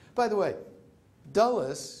finest. By the way,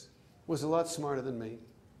 Dulles was a lot smarter than me,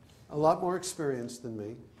 a lot more experienced than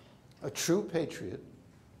me, a true patriot,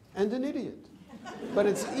 and an idiot. But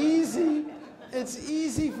it's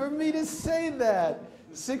easy for me to say that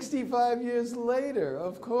 65 years later.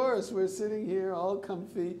 Of course, we're sitting here all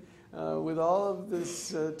comfy with all of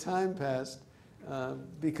this time passed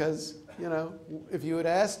because, you know, if you had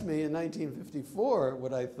asked me in 1954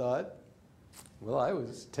 what I thought, well, I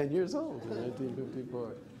was 10 years old in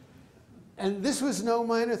 1954. And this was no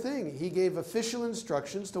minor thing. He gave official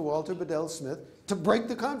instructions to Walter Bedell Smith to break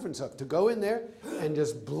the conference up, to go in there and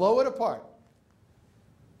just blow it apart.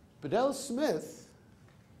 Bedell Smith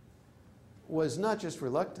was not just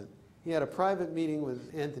reluctant. He had a private meeting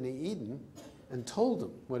with Anthony Eden and told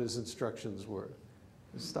him what his instructions were.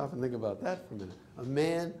 Just stop and think about that for a minute. A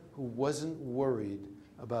man who wasn't worried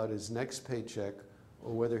about his next paycheck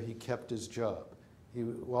or whether he kept his job.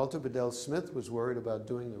 Walter Bedell Smith was worried about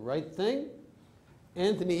doing the right thing.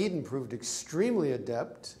 Anthony Eden proved extremely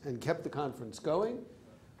adept and kept the conference going.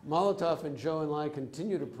 Molotov and Zhou Enlai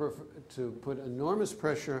continued to put enormous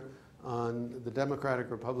pressure on the Democratic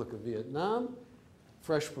Republic of Vietnam.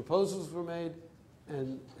 Fresh proposals were made,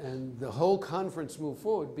 and the whole conference moved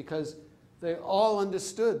forward because they all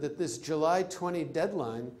understood that this July 20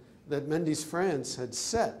 deadline that Mendes France had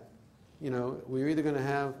set, you know, we're either going to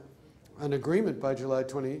have an agreement by July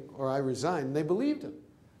 20 or I resign. And they believed him.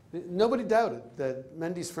 Nobody doubted that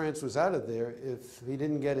Mendes France was out of there if he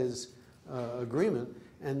didn't get his agreement.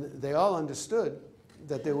 And they all understood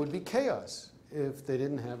that there would be chaos if they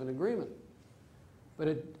didn't have an agreement.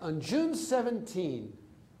 But on June 17,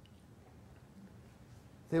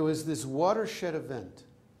 there was this watershed event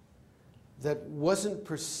that wasn't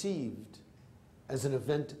perceived as an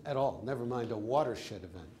event at all, never mind a watershed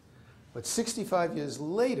event. But 65 years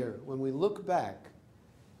later, when we look back,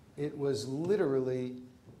 it was literally,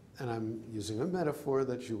 and I'm using a metaphor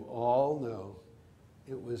that you all know,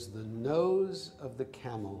 it was the nose of the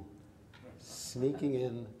camel sneaking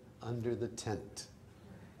in under the tent.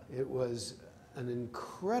 It was an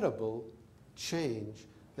incredible change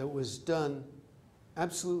that was done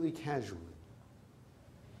absolutely casually.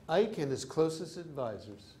 Ike and his closest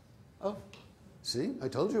advisors. Oh, see, I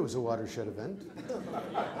told you it was a watershed event.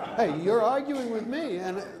 Hey, you're arguing with me,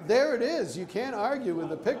 and there it is. You can't argue with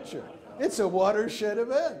the picture. It's a watershed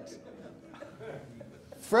event.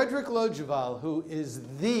 Frederick Lodgeval, who is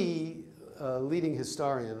the leading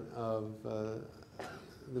historian of the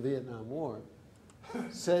Vietnam War,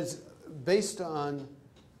 says, based on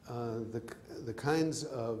the kinds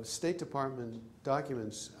of State Department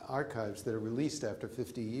documents, archives that are released after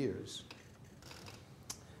 50 years,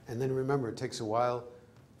 and then remember, it takes a while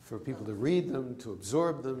for people to read them, to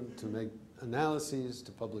absorb them, to make analyses,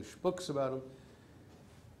 to publish books about them.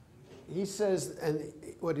 He says, and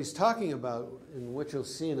what he's talking about, and what you'll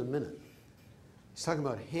see in a minute, he's talking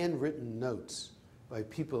about handwritten notes by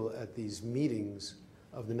people at these meetings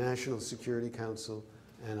of the National Security Council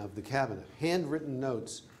and of the Cabinet. Handwritten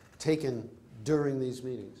notes taken during these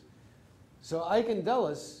meetings. So Ike and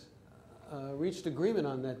Dulles reached agreement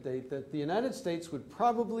on that date that the United States would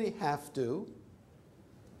probably have to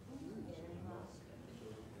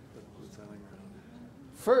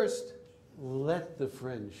first let the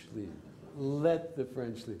French leave. Let the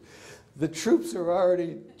French leave. The troops are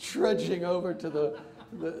already trudging over to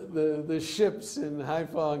the ships in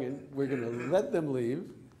Haiphong, and we're going to let them leave.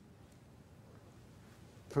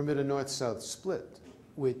 Permit a north-south split,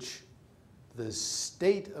 which the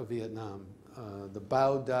state of Vietnam, the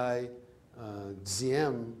Bao Dai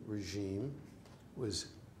Diem regime, was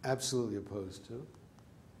absolutely opposed to.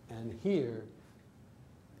 And here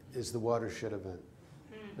is the watershed event,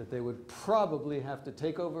 that they would probably have to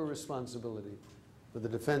take over responsibility for the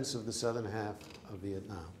defense of the southern half of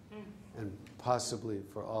Vietnam, and possibly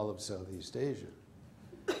for all of Southeast Asia.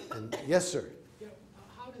 And yes, sir. Yeah,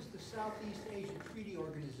 how does the Southeast Asian Treaty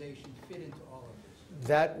Organization fit into all of this?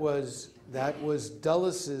 That was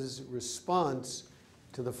Dulles' response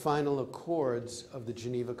to the final accords of the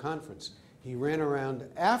Geneva Conference. He ran around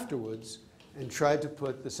afterwards and tried to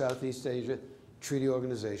put the Southeast Asia Treaty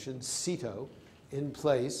Organization, CETO, in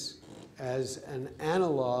place as an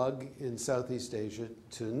analog in Southeast Asia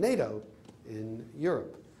to NATO in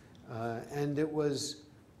Europe. And it was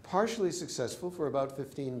partially successful for about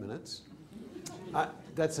 15 minutes.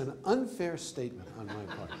 That's an unfair statement on my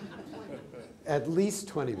part. At least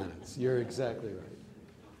 20 minutes. You're exactly right.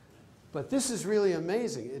 But this is really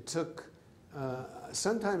amazing. It took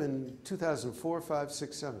sometime in 2004, 5,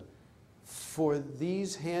 6, 7 for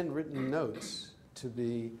these handwritten notes to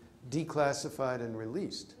be declassified and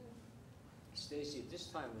released. Stacy, at this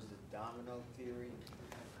time was the domino theory.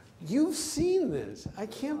 You've seen this. I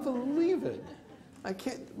can't believe it. I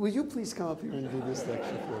can't. Will you please come up here and do this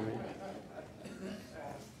lecture for me?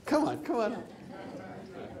 Come on, come on.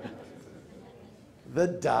 The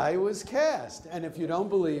die was cast. And if you don't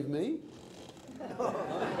believe me,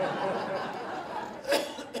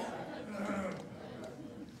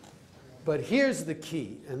 but here's the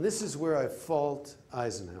key, and this is where I fault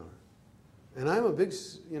Eisenhower. And I'm a big,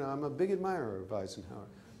 I'm a big admirer of Eisenhower,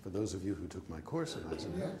 for those of you who took my course on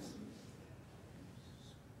Eisenhower.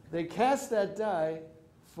 They cast that die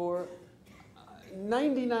for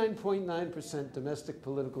 99.9% domestic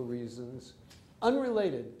political reasons,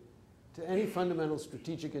 unrelated to any fundamental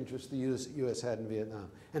strategic interest the U.S. had in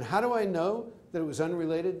Vietnam. And how do I know that it was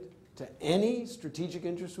unrelated to any strategic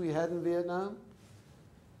interest we had in Vietnam?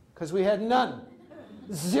 Because we had none.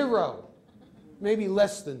 Zero. Maybe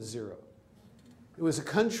less than zero. It was a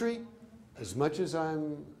country, as much as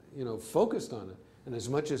I'm focused on it, and as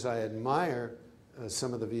much as I admire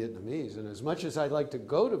some of the Vietnamese, and as much as I'd like to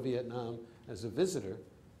go to Vietnam as a visitor,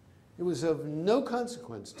 it was of no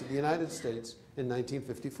consequence to the United States in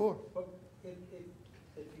 1954. But if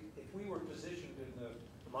we were positioned in the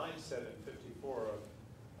mindset in '54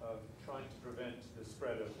 of trying to prevent the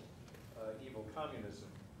spread of evil communism,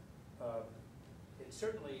 it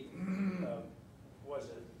certainly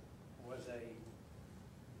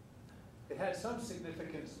it had some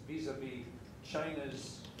significance vis-a-vis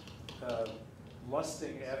China's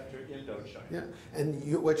lusting after Indochina. Yeah, and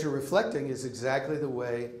what you're reflecting is exactly the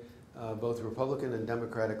way both Republican and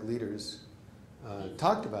Democratic leaders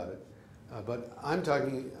talked about it. But I'm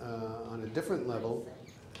talking on a different level.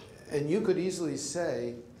 And you could easily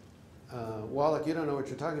say, Wallach, you don't know what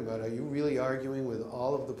you're talking about. Are you really arguing with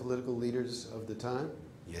all of the political leaders of the time?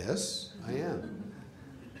 Yes, I am.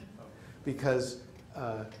 Because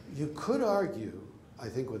you could argue, I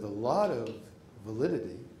think with a lot of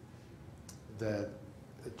validity, that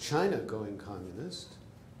China going communist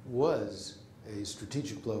was a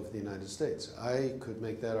strategic blow for the United States. I could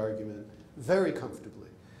make that argument very comfortably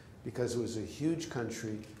because it was a huge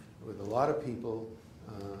country with a lot of people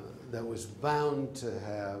that was bound to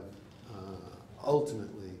have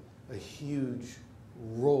ultimately a huge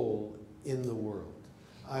role in the world.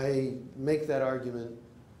 I make that argument,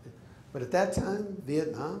 but at that time,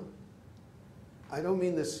 Vietnam, I don't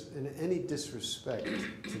mean this in any disrespect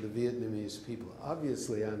to the Vietnamese people.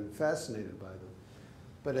 Obviously, I'm fascinated by them.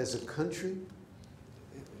 But as a country,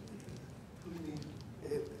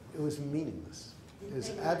 it was meaningless. It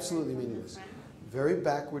was absolutely meaningless. Very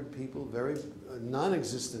backward people, very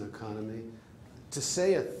non-existent economy. To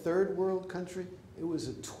say a third world country, it was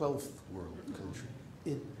a 12th world country.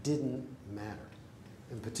 It didn't matter,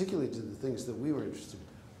 and particularly to the things that we were interested in.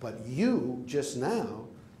 But you, just now,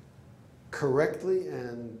 correctly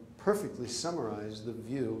and perfectly summarized the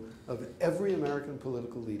view of every American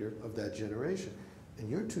political leader of that generation. And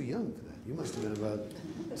you're too young for that. You must have been about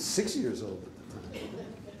 6 years old at the time.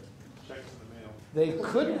 Checks in the mail. They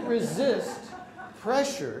couldn't resist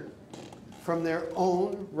pressure from their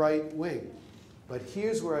own right wing. But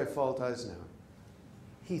here's where I fault Eisenhower.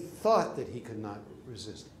 He thought that he could not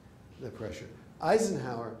resist the pressure.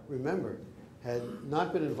 Eisenhower, remember, had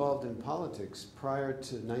not been involved in politics prior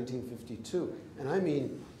to 1952. And I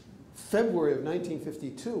mean February of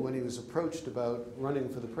 1952 when he was approached about running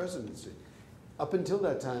for the presidency. Up until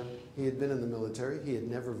that time, he had been in the military. He had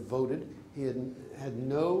never voted. He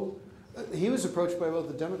was approached by both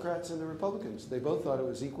the Democrats and the Republicans. They both thought it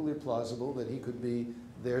was equally plausible that he could be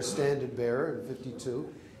their standard bearer in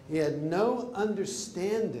 '52. He had no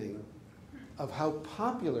understanding of how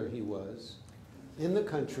popular he was in the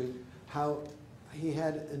country, how he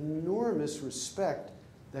had enormous respect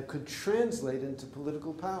that could translate into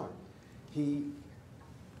political power. He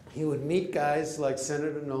would meet guys like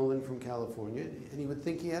Senator Nolan from California, and he would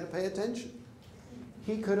think he had to pay attention.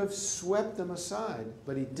 he could have swept them aside,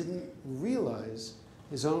 but he didn't realize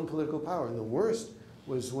his own political power. And the worst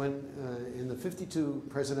was when, in the '52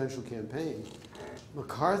 presidential campaign,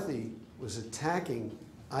 McCarthy was attacking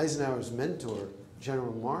Eisenhower's mentor,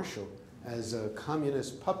 General Marshall, as a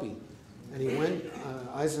communist puppy. And he went,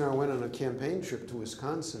 Eisenhower went on a campaign trip to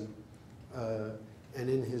Wisconsin, and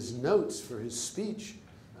in his notes for his speech,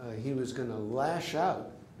 he was going to lash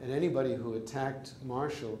out at anybody who attacked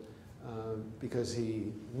Marshall because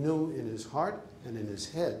he knew in his heart and in his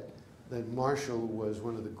head that Marshall was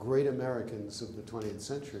one of the great Americans of the 20th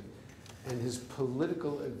century. And his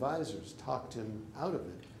political advisors talked him out of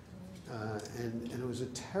it. And it was a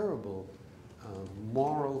terrible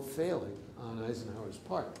moral failing on Eisenhower's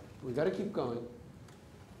part. We've got to keep going.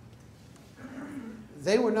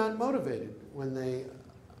 They were not motivated when they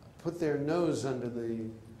put their nose under the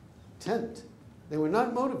tent. They were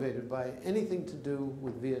not motivated by anything to do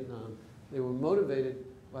with Vietnam. They were motivated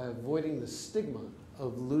by avoiding the stigma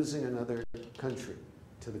of losing another country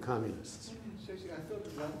to the communists. Stacy, I thought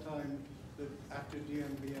at that time that after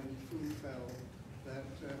Dien Bien Phu fell, that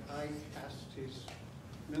Ike asked his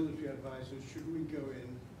military advisors, should we go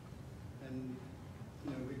in and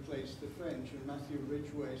replace the French? And Matthew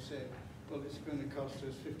Ridgway said, well, it's going to cost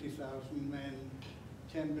us 50,000 men,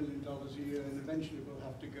 $10 billion a year, and eventually we'll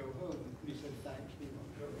have to go home. And he said, thanks, we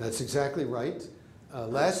won't go home. That's exactly right.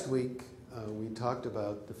 Last week, we talked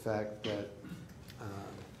about the fact that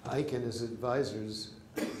Ike and his advisors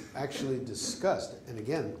actually discussed, and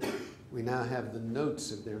again, we now have the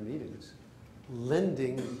notes of their meetings,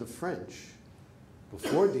 lending the French,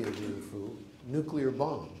 before Dien Bien Phu, nuclear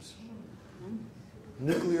bombs.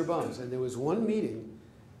 Nuclear bombs. And there was one meeting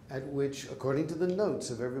at which, according to the notes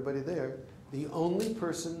of everybody there, the only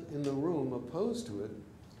person in the room opposed to it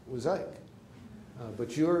was Ike.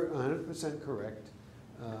 But you're 100% correct.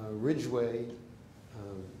 Ridgway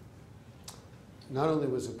not only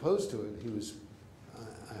was opposed to it, he was,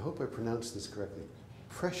 I hope I pronounced this correctly,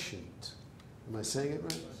 prescient. Am I saying it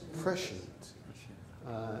right? Prescient.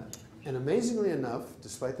 And amazingly enough,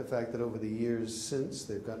 despite the fact that over the years since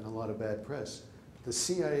they've gotten a lot of bad press, the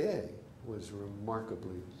CIA was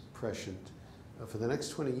remarkably prescient for the next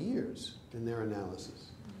 20 years in their analysis.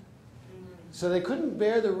 So they couldn't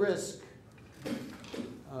bear the risk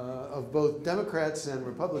of both Democrats and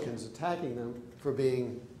Republicans attacking them for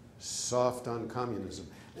being soft on communism.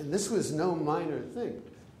 And this was no minor thing.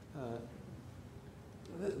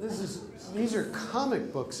 These are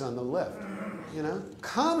comic books on the left,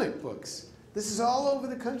 comic books. This is all over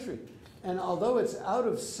the country. And although it's out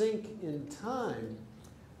of sync in time,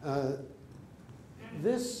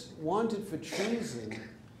 this wanted for treason,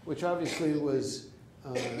 which obviously was,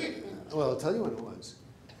 well, I'll tell you when it was.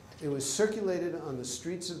 It was circulated on the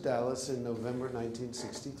streets of Dallas in November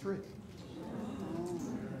 1963.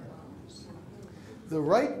 The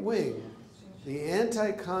right wing, the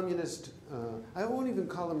anti-communist, I won't even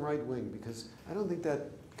call them right wing because I don't think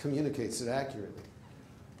that communicates it accurately.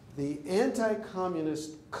 The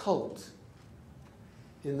anti-communist cult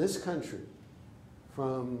in this country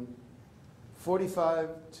from 45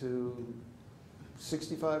 to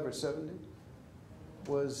 65 or 70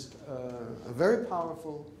 was a very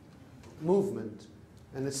powerful movement,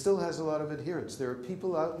 and it still has a lot of adherents. There are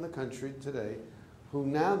people out in the country today who,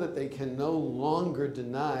 now that they can no longer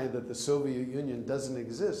deny that the Soviet Union doesn't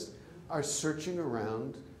exist, are searching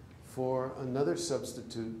around for another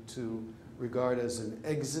substitute to regard as an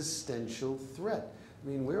existential threat. I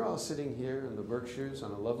mean, we're all sitting here in the Berkshires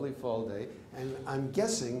on a lovely fall day, and I'm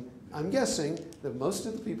guessing that most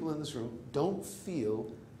of the people in this room don't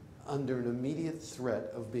feel under an immediate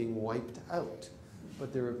threat of being wiped out.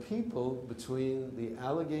 But there are people between the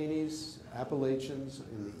Alleghenies, Appalachians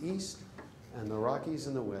in the east, and the Rockies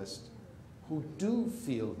in the west who do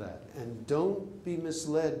feel that. And don't be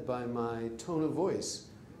misled by my tone of voice.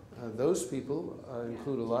 Those people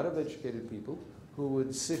include a lot of educated people who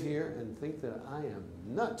would sit here and think that I am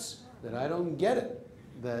nuts, that I don't get it,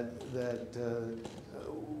 that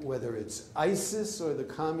whether it's ISIS or the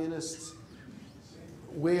communists,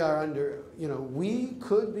 we are under, we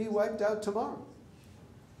could be wiped out tomorrow.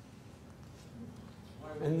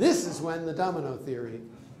 And this is when the domino theory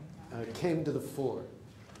came to the fore.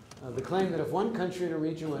 The claim that if one country in a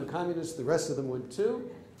region went communist, the rest of them would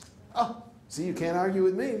too. Oh, see, you can't argue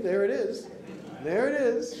with me. There it is. There it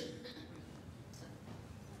is.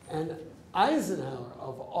 And Eisenhower,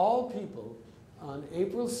 of all people, on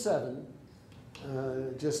April 7,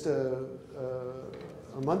 just a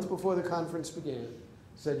month before the conference began,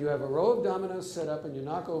 Said you have a row of dominoes set up and you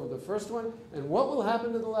knock over the first one, and what will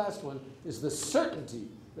happen to the last one is the certainty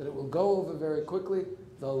that it will go over very quickly.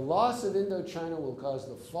 The loss of Indochina will cause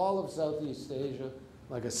the fall of Southeast Asia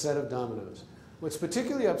like a set of dominoes. What's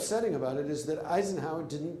particularly upsetting about it is that Eisenhower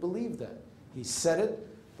didn't believe that. He said it,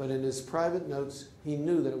 but in his private notes, he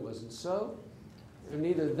knew that it wasn't so. And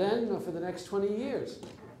neither then nor for the next 20 years.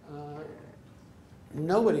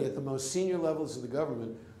 Nobody at the most senior levels of the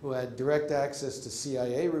government who had direct access to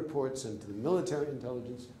CIA reports and to the military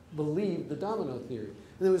intelligence believed the domino theory.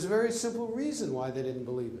 And there was a very simple reason why they didn't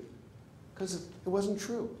believe it. Because it wasn't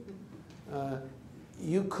true.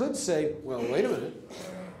 You could say, well, wait a minute.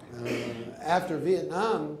 After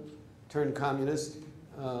Vietnam turned communist,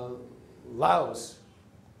 Laos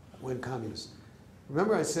went communist.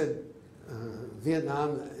 Remember I said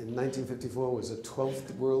Vietnam in 1954 was a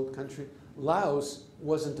 12th world country? Laos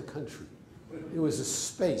wasn't a country. It was a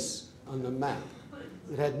space on the map.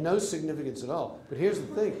 It had no significance at all. But here's the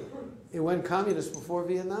thing. It went communist before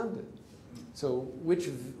Vietnam did. So which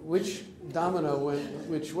domino went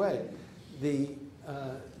which way? You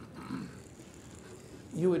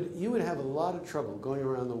would have a lot of trouble going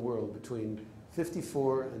around the world between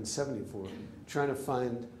 54 and 74 trying to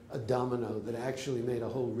find a domino that actually made a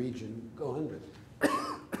whole region go under it.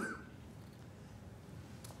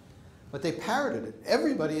 But they parroted it.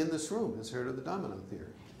 Everybody in this room has heard of the domino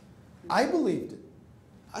theory. I believed it.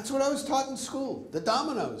 That's what I was taught in school, the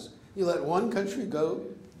dominoes. You let one country go,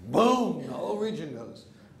 boom, the whole region goes.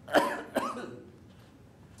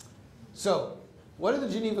 So, what did the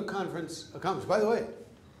Geneva Conference accomplish? By the way,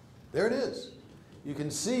 there it is. You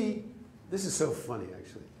can see, this is so funny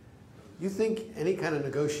actually. You think any kind of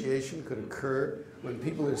negotiation could occur when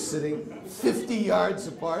people are sitting 50 yards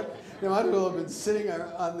apart? They might as well have been sitting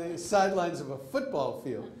on the sidelines of a football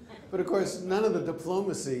field. But of course, none of the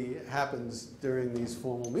diplomacy happens during these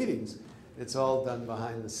formal meetings. It's all done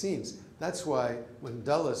behind the scenes. That's why when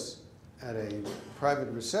Dulles, at a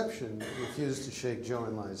private reception, refused to shake Zhou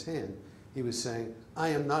Enlai's hand, he was saying, I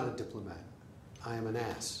am not a diplomat. I am an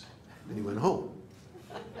ass. And he went home.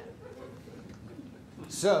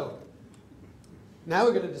 So, now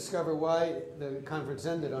we're going to discover why the conference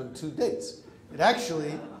ended on 2 dates. It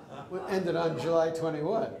actually ended on July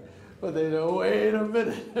 21. But they know, wait a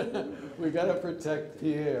minute. We got to protect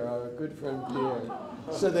Pierre, our good friend Pierre.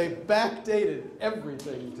 So they backdated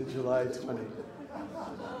everything to July 20.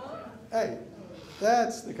 Hey,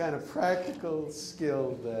 that's the kind of practical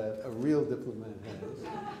skill that a real diplomat has.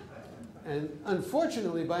 And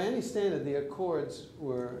unfortunately, by any standard, the Accords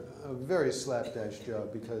were a very slapdash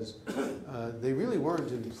job because they really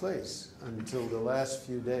weren't in place until the last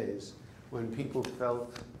few days when people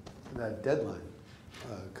felt that deadline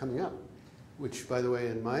coming up, which, by the way,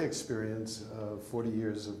 in my experience of 40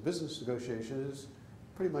 years of business negotiation is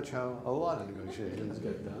pretty much how a lot of negotiations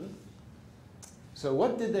get done. So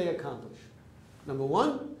what did they accomplish? Number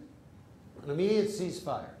one, an immediate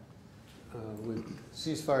ceasefire. With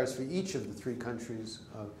ceasefires for each of the 3 countries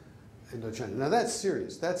of Indochina. Now that's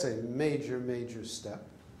serious. That's a major, major step.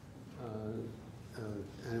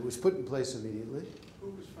 And it was put in place immediately.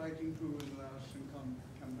 Who was fighting who in Laos and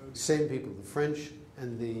Cambodia? Same people, the French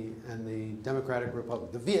and the Democratic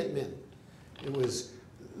Republic, the Viet Minh. It was,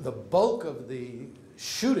 the bulk of the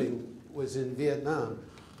shooting was in Vietnam,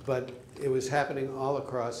 but it was happening all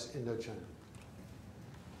across Indochina.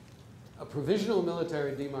 A provisional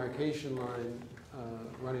military demarcation line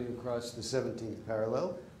running across the 17th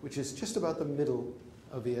parallel, which is just about the middle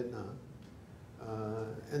of Vietnam.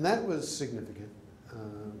 And that was significant,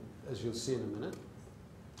 as you'll see in a minute.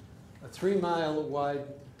 A 3-mile wide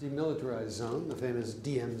demilitarized zone, the famous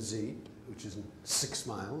DMZ, which is 6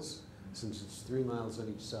 miles, since it's 3 miles on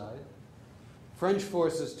each side. French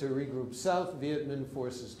forces to regroup south, Viet Minh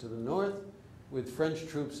forces to the north, with French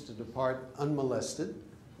troops to depart unmolested.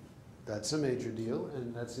 That's a major deal,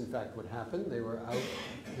 and that's in fact what happened. They were out,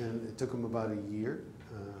 and it took them about a year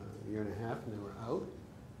and a half, and they were out.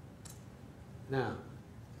 Now,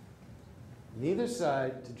 neither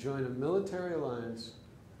side to join a military alliance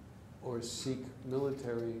or seek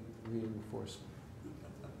military reinforcement.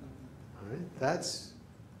 All right, that's,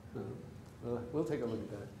 well, we'll take a look at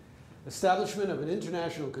that. Establishment of an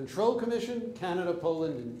international control commission, Canada,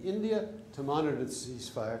 Poland, and India to monitor the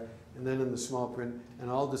ceasefire. And then in the small print, and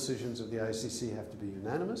all decisions of the ICC have to be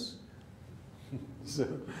unanimous. So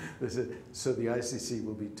the ICC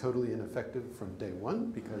will be totally ineffective from day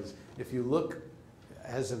one, because if you look,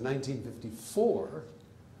 as of 1954,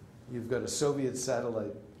 you've got a Soviet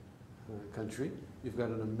satellite country, you've got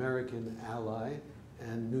an American ally,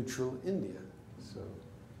 and neutral India. So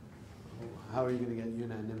how are you going to get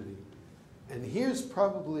unanimity And here's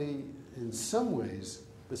probably, in some ways,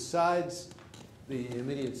 besides the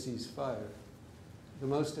immediate ceasefire, the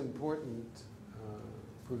most important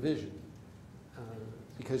provision,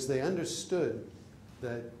 because they understood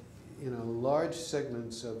that large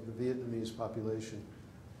segments of the Vietnamese population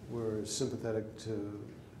were sympathetic to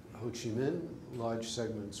Ho Chi Minh, large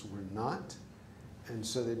segments were not, and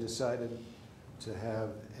so they decided to have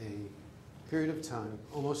a period of time,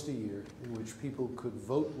 almost a year, in which people could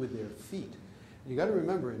vote with their feet. And you got to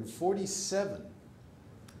remember, in 47,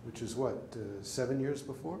 which is what, 7 years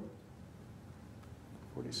before?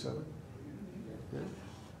 47? Yeah.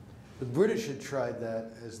 The British had tried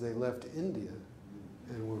that as they left India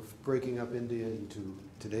and were breaking up India into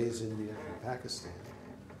today's India and Pakistan.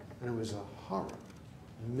 And it was a horror.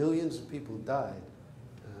 Millions of people died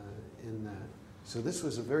in that. So this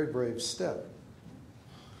was a very brave step.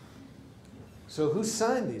 So who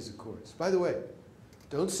signed these accords? By the way,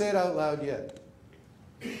 don't say it out loud yet.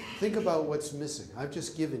 Think about what's missing. I've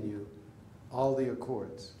just given you all the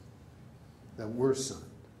accords that were signed.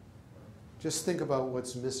 Just think about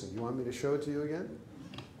what's missing. You want me to show it to you again?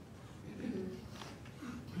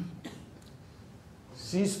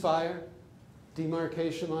 Ceasefire,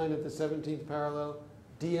 demarcation line at the 17th parallel,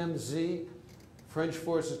 DMZ, French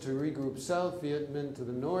forces to regroup south, Viet Minh to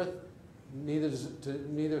the north, neither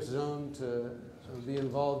zone to be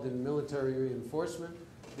involved in military reinforcement,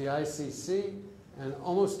 the ICC, and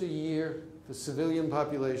almost a year for civilian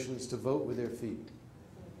populations to vote with their feet.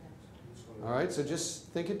 All right, so just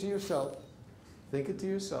think it to yourself. Think it to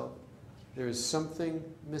yourself. There is something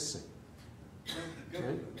missing.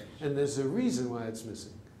 Right? And there's a reason why it's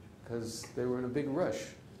missing, because they were in a big rush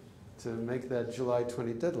to make that July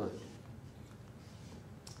 20 deadline.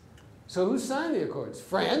 So who signed the accords?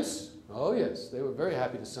 France? Oh yes, they were very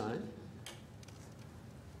happy to sign.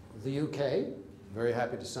 The UK, very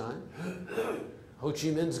happy to sign. Ho Chi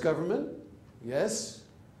Minh's government, yes.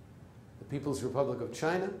 The People's Republic of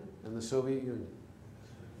China and the Soviet Union.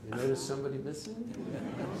 You notice somebody missing?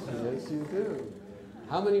 Yes, you do.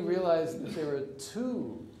 How many realize that there are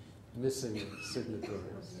two missing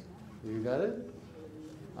signatories? You got it?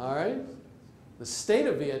 All right. The state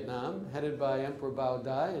of Vietnam, headed by Emperor Bao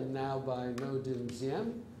Dai and now by Ngo Dinh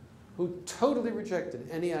Diem, who totally rejected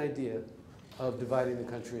any idea of dividing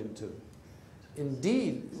the country in two.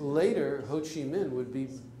 Indeed, later, Ho Chi Minh would be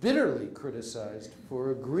bitterly criticized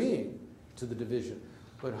for agreeing to the division.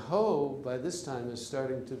 But Ho, by this time, is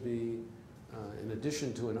starting to be, in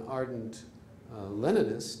addition to an ardent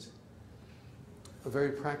Leninist, a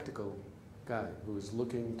very practical guy who is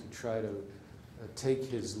looking to try to take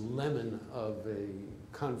his lemon of a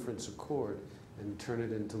conference accord and turn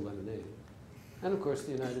it into lemonade. And of course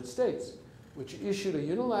the United States, which issued a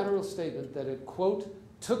unilateral statement that it, quote,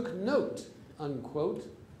 took note, unquote,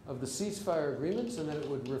 of the ceasefire agreements and that it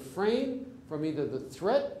would refrain from either the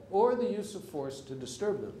threat or the use of force to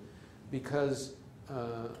disturb them, because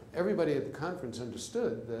everybody at the conference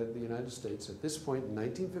understood that the United States at this point in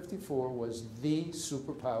 1954 was the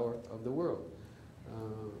superpower of the world.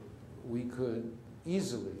 We could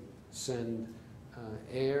easily send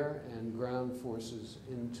air and ground forces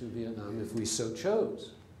into Vietnam if we so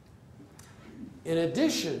chose. In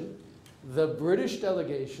addition, the British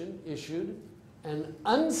delegation issued an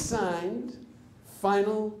unsigned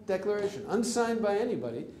final declaration, unsigned by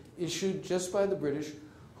anybody, issued just by the British,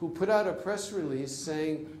 who put out a press release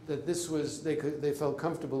saying that this was, they felt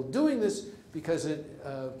comfortable doing this because it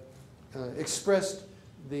expressed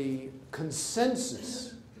the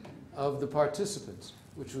consensus of the participants,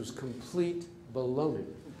 which was complete baloney.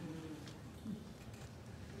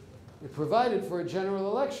 It provided for a general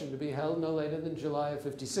election to be held no later than July of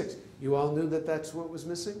 '56. You all knew that that's what was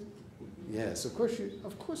missing? Yes, of course you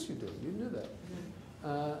did. You knew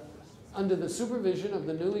that. Under the supervision of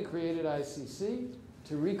the newly created ICC,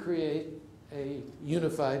 to recreate a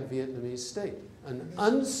unified Vietnamese state. An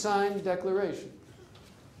unsigned declaration.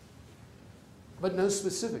 But no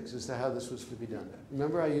specifics as to how this was to be done.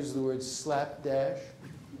 Remember I used the word slapdash?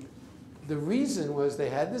 The reason was they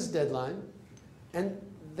had this deadline and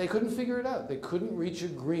they couldn't figure it out. They couldn't reach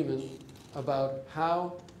agreement about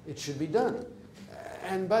how it should be done.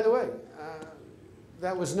 And by the way,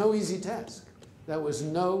 that was no easy task. That was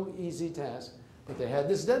no easy task, but they had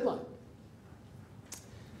this deadline.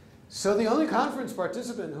 So the only conference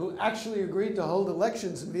participant who actually agreed to hold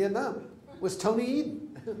elections in Vietnam was Tony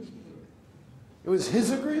Eden. It was his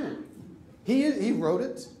agreement. He wrote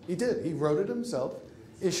it. He did. He wrote it himself,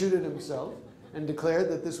 issued it himself, and declared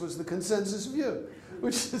that this was the consensus view,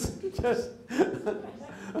 which is just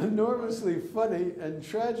enormously funny and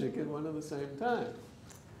tragic at one and the same time.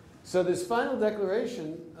 So this final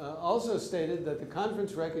declaration also stated that the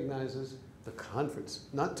conference recognizes, the conference,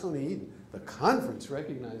 not Tony Eden, the conference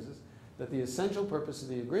recognizes that the essential purpose of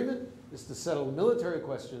the agreement is to settle military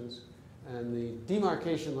questions, and the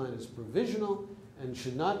demarcation line is provisional and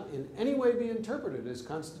should not in any way be interpreted as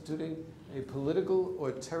constituting a political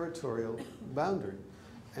or territorial boundary.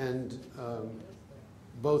 And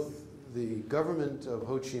both the government of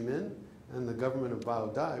Ho Chi Minh and the government of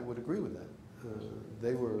Bao Dai would agree with that.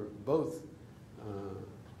 They were both,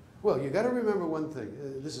 well, you got to remember one thing.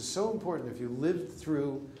 This is so important if you lived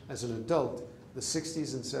through, as an adult, the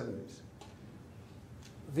 60s and 70s.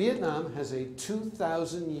 Vietnam has a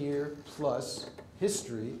 2,000-year plus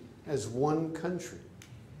history as one country.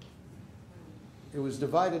 It was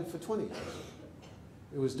divided for 20 years.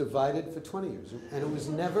 It was divided for 20 years. And it was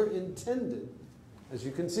never intended, as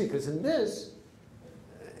you can see, because in this,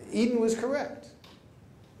 Eden was correct.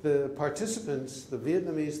 The participants, the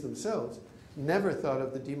Vietnamese themselves, never thought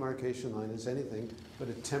of the demarcation line as anything but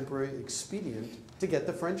a temporary expedient to get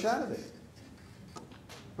the French out of there.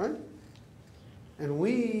 Right? And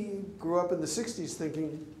we grew up in the 60s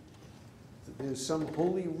thinking that there's some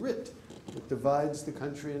holy writ that divides the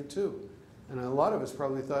country in two. And a lot of us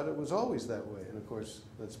probably thought it was always that way. And of course,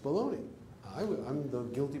 that's baloney. I'm the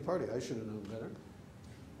guilty party. I should have known better.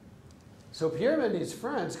 So Pierre Mendès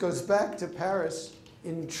France goes back to Paris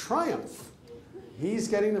in triumph. He's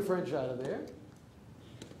getting the French out of there.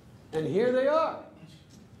 And here they are.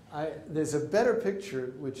 There's a better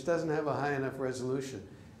picture, which doesn't have a high enough resolution,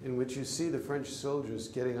 in which you see the French soldiers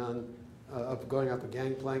getting on, going up a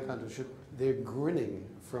gangplank onto a ship. They're grinning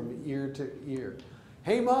from ear to ear.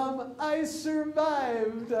 Hey, Mom, I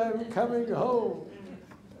survived. I'm coming home.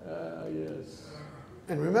 Yes.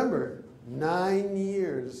 And remember, 9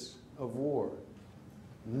 years of war.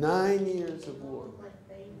 9 years of war.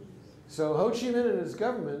 So Ho Chi Minh and his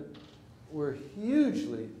government were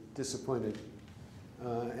hugely disappointed.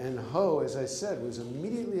 And Ho, as I said, was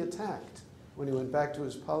immediately attacked when he went back to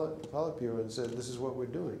his Politburo and said, this is what we're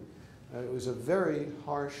doing. It was a very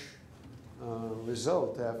harsh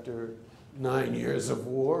result after 9 years of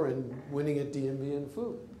war and winning at Dien Bien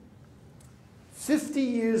Phu. 50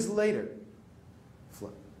 years later,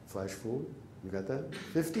 flash forward, you got that?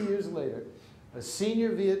 50 years later, a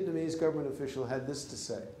senior Vietnamese government official had this to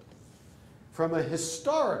say. From a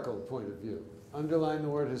historical point of view, underline the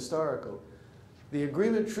word historical, the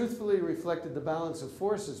agreement truthfully reflected the balance of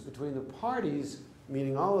forces between the parties,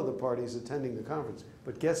 meaning all of the parties attending the conference.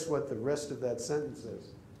 But guess what the rest of that sentence is?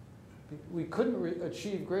 We couldn't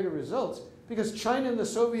achieve greater results because China and the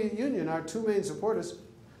Soviet Union, our two main supporters,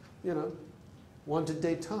 you know, wanted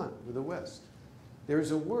détente with the West.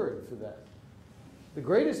 There's a word for that. The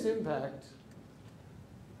greatest impact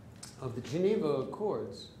of the Geneva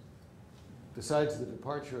Accords, besides the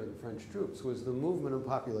departure of the French troops, was the movement of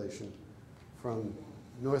population from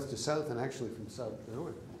north to south, and actually from south to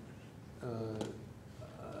north.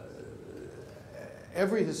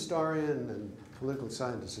 Every historian and political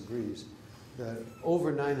scientist agrees that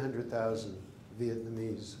over 900,000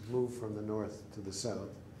 Vietnamese moved from the north to the south.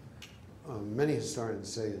 Many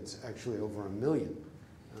historians say it's actually over 1 million,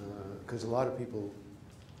 because a lot of people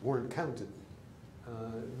weren't counted.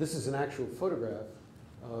 This is an actual photograph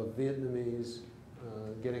of Vietnamese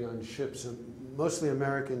getting on ships, mostly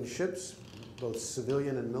American ships, both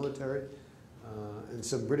civilian and military, and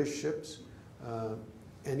some British ships.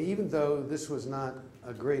 And even though this was not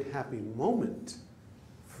a great happy moment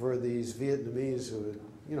for these Vietnamese who had,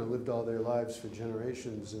 you know, lived all their lives for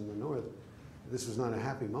generations in the north, this was not a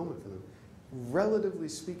happy moment for them. Relatively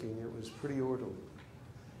speaking, it was pretty orderly.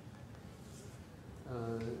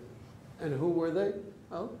 And who were they?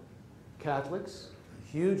 Well, Catholics,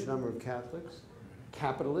 a huge number of Catholics,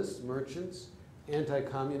 capitalists, merchants,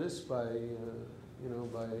 anti-communists by, you know,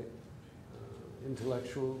 by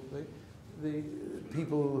intellectual thing. The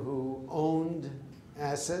people who owned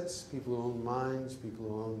assets, people who owned mines, people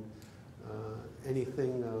who owned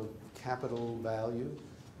anything of capital value.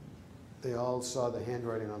 They all saw the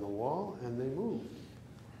handwriting on the wall and they moved.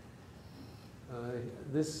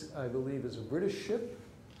 This, I believe, is a British ship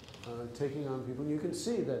taking on people. And you can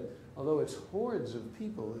see that although it's hordes of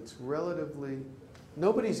people, it's relatively,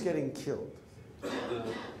 nobody's getting killed.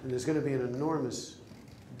 And there's going to be an enormous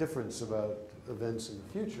difference about events in the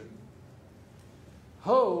future.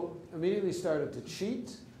 Ho immediately started to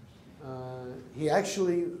cheat. He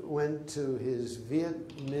actually went to his Viet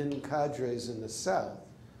Minh cadres in the south,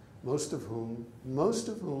 most of whom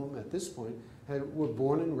at this point were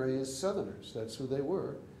born and raised Southerners. That's who they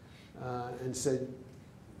were, and said,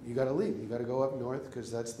 "You got to leave. You got to go up north because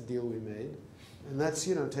that's the deal we made." And that's,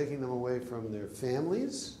 you know, taking them away from their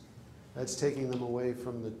families, That's taking them away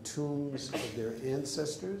from the tombs of their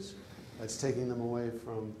ancestors. That's taking them away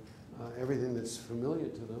from everything that's familiar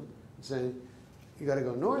to them. Saying, you got to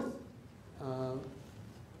go north,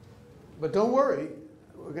 but don't worry,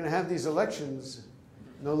 we're going to have these elections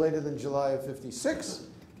no later than July of '56,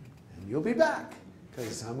 and you'll be back,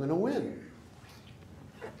 because I'm going to win.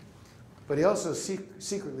 But he also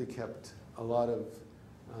secretly kept a lot of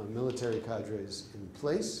military cadres in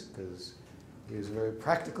place, because he was a very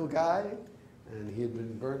practical guy, and he had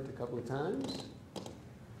been burnt a couple of times.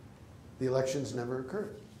 The elections never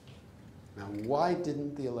occurred. Now, why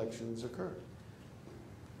didn't the elections occur?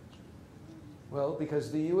 Well,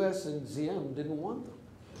 because the US and ZM didn't want them.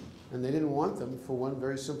 And they didn't want them for one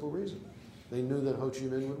very simple reason. They knew that Ho Chi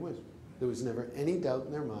Minh would win. There was never any doubt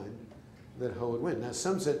in their mind that Ho would win. Now,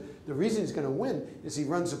 some said the reason he's going to win is he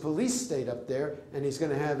runs a police state up there and he's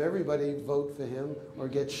going to have everybody vote for him or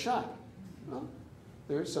get shot. Well,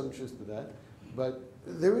 there is some truth to that, but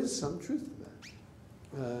there is some truth to that.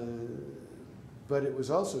 But it was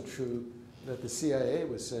also true that the CIA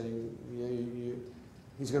was saying, yeah,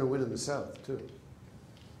 he's going to win in the South, too.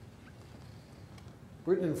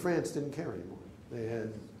 Britain and France didn't care anymore. They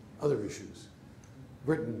had other issues.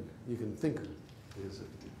 Britain, you can think of, there's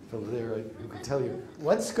a fellow there who can tell you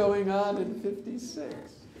what's going on in '56.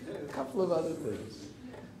 A couple of other things.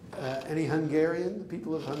 Any Hungarian,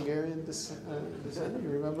 people of Hungarian descent? You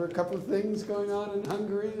remember a couple of things going on in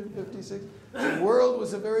Hungary in '56? The world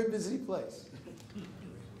was a very busy place.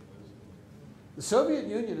 The Soviet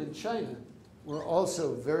Union and China were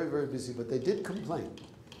also very, very busy, but they did complain.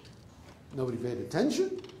 Nobody paid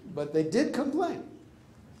attention, but they did complain.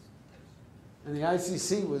 And the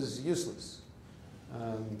ICC was useless.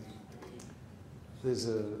 There's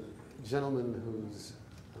a gentleman who's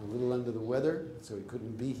a little under the weather, so he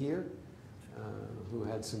couldn't be here, who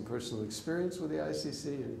had some personal experience with the ICC,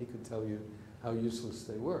 and he could tell you how useless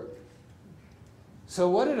they were. So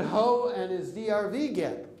what did Ho and his DRV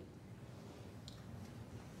get?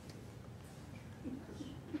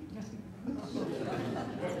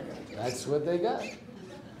 That's what they got.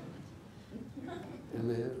 And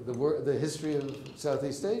the history of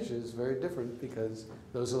Southeast Asia is very different because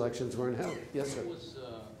those elections weren't held. Yes, sir? What was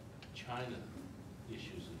China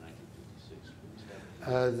issues in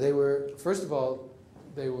 1956? They were, first of all,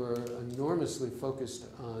 they were enormously focused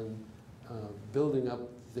on building up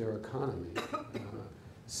their economy.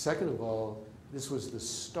 Second of all, this was the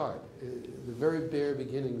start, the very bare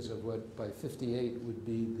beginnings of what by '58 would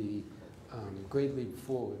be the Great Leap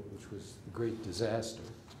Forward, which was the great disaster.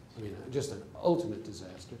 I mean, just an ultimate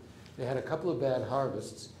disaster. They had a couple of bad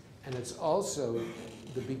harvests, and it's also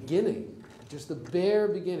the beginning, just the bare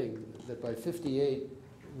beginning, that by '58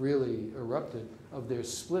 really erupted of their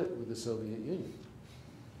split with the Soviet Union.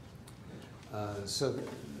 So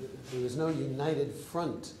there was no united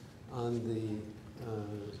front on the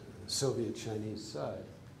Soviet-Chinese side.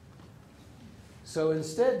 So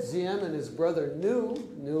instead, Ziem and his brother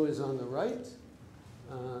Nu is on the right,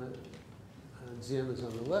 Ziem is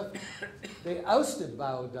on the left. They ousted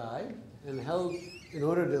Bao Dai and held, in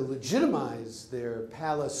order to legitimize their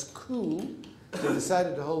palace coup, they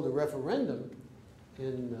decided to hold a referendum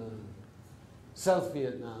in South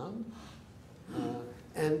Vietnam.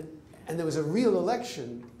 And there was a real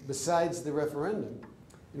election besides the referendum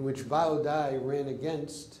in which Bao Dai ran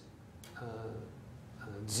against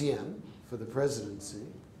Ziem for the presidency.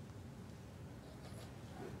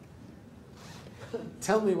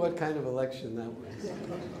 Tell me what kind of election that was.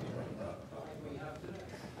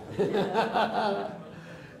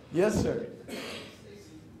 Yes, sir.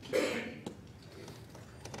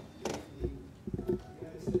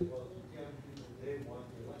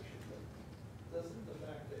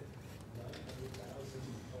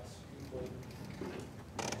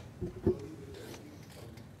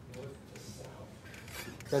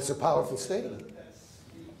 That's a powerful statement.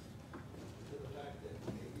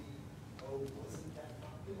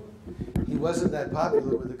 He wasn't that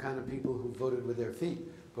popular with the kind of people who voted with their feet,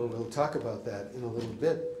 but we'll talk about that in a little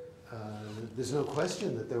bit. There's no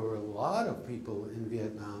question that there were a lot of people in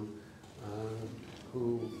Vietnam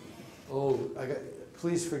who,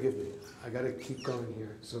 please forgive me. I got to keep going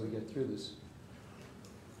here so we get through this.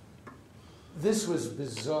 This was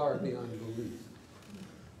bizarre beyond belief.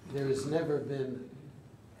 There has never been,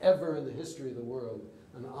 ever in the history of the world,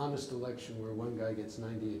 an honest election where one guy gets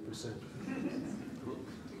 98%.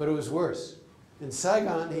 But it was worse. In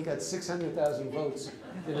Saigon, he got 600,000 votes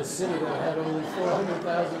in a city that had only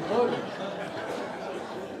 400,000 voters.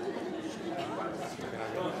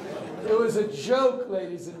 It was a joke,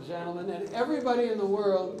 ladies and gentlemen, and everybody in the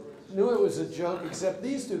world knew it was a joke except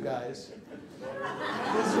these two guys.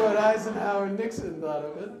 This is what Eisenhower and Nixon thought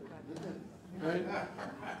of it. Right?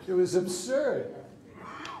 It was absurd.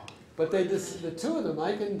 But the two of them,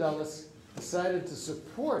 Ike and Dulles, decided to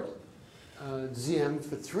support Diem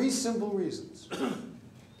for three simple reasons.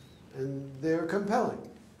 And they're compelling.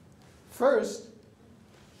 First,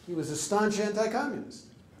 he was a staunch anti-communist.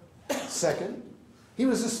 Second, he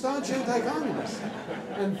was a staunch anti-communist.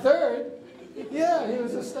 And third, yeah, he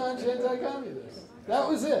was a staunch anti-communist. That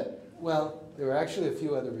was it. Well, there were actually a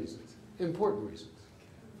few other reasons, important reasons.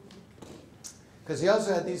 Because he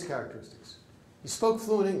also had these characteristics. He spoke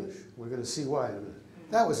fluent English. We're going to see why in a minute.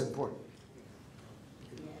 That was important.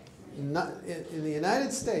 In the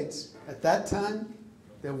United States, at that time,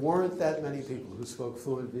 there weren't that many people who spoke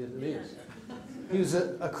fluent Vietnamese. He was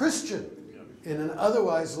a Christian in an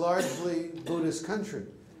otherwise largely Buddhist country.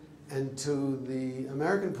 And to the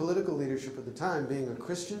American political leadership at the time, being a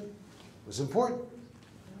Christian was important.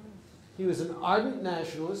 He was an ardent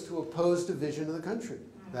nationalist who opposed division of the country.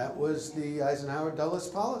 That was the Eisenhower-Dulles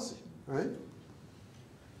policy, right?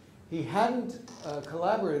 He hadn't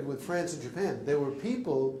collaborated with France and Japan. There were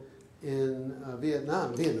people in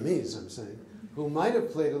Vietnam, Vietnamese I'm saying, who might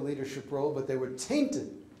have played a leadership role, but they were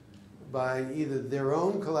tainted by either their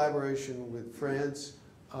own collaboration with France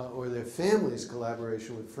or their family's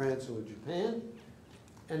collaboration with France or with Japan.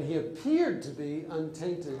 And he appeared to be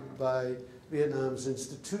untainted by Vietnam's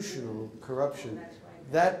institutional corruption.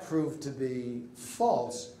 That proved to be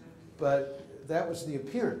false, but that was the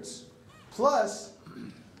appearance. Plus,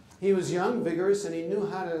 he was young, vigorous, and he knew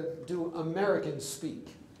how to do American speak.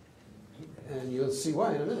 And you'll see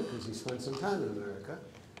why in a minute, because he spent some time in America.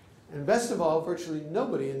 And best of all, virtually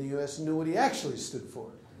nobody in the US knew what he actually stood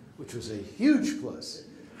for, which was a huge plus.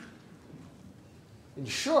 In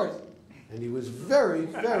short, and he was very,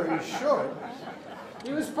 very short,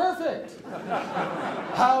 he was perfect.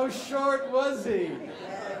 How short was he?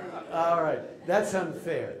 All right, that's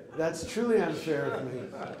unfair. That's truly unfair of me.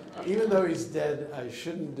 Even though he's dead, I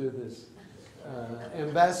shouldn't do this.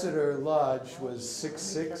 Ambassador Lodge was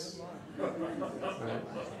 6'6".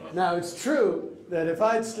 Right. Now, it's true that if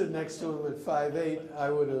I'd stood next to him at 5'8", I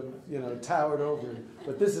would have, towered over him.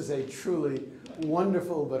 But this is a truly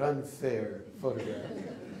wonderful but unfair photograph.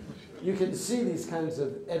 You can see these kinds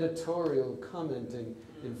of editorial commenting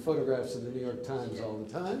in photographs in the New York Times all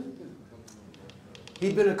the time.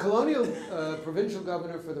 He'd been a colonial provincial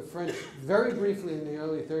governor for the French very briefly in the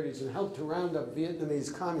early 30s and helped to round up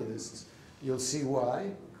Vietnamese communists. You'll see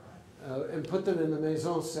why. And put them in the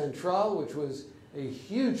Maison Centrale, which was a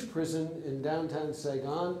huge prison in downtown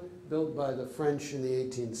Saigon, built by the French in the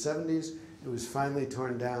 1870s. It was finally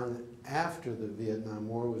torn down after the Vietnam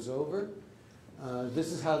War was over.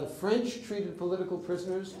 This is how the French treated political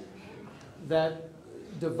prisoners. That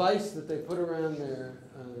device that they put around their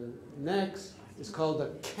necks is called a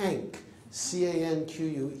canque,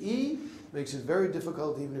 C-A-N-Q-U-E. Makes it very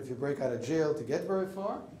difficult, even if you break out of jail, to get very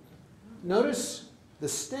far. Notice the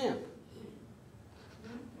stamp.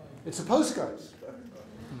 It's a postcard.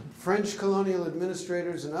 French colonial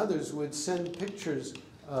administrators and others would send pictures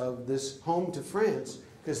of this home to France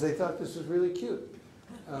because they thought this was really cute.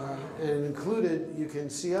 And included, you can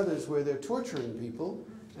see others where they're torturing people,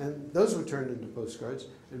 and those were turned into postcards.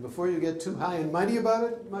 And before you get too high and mighty about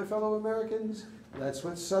it, my fellow Americans, that's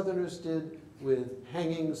what Southerners did with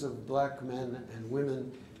hangings of black men and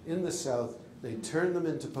women in the South. They turned them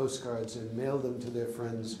into postcards and mailed them to their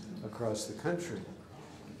friends across the country.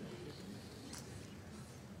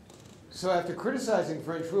 So after criticizing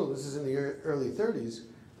French rule, this is in the early 30s,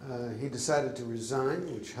 he decided to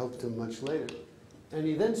resign, which helped him much later. And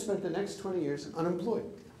he then spent the next 20 years unemployed.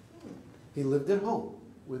 He lived at home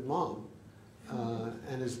with Mom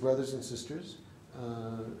and his brothers and sisters,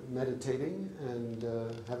 meditating and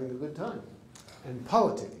having a good time, and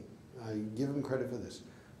politicking. I give him credit for this.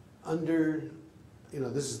 Under,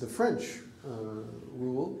 this is the French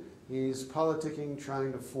rule. He's politicking,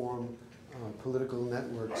 trying to form political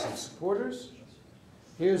networks of supporters.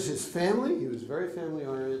 Here's his family. He was very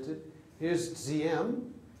family-oriented. Here's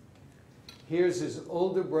Diem. Here's his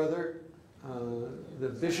older brother, the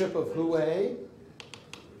Bishop of Hue.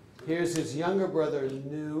 Here's his younger brother,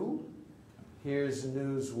 Nu. Here's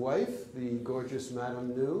Nu's wife, the gorgeous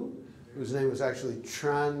Madame Nu, whose name was actually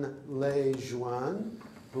Tran Le Duan,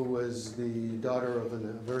 who was the daughter of a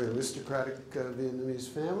very aristocratic Vietnamese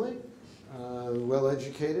family,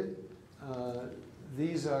 well-educated.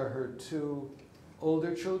 These are her two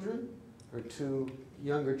older children, her two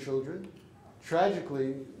younger children.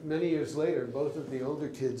 Tragically, many years later, both of the older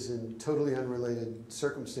kids in totally unrelated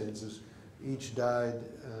circumstances each died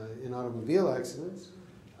in automobile accidents.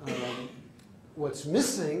 What's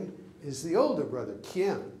missing is the older brother,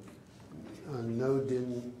 Kiem, No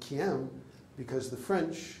Din Kiem, because the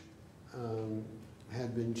French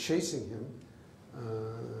had been chasing him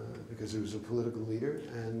because he was a political leader,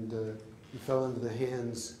 and he fell into the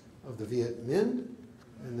hands of the Viet Minh,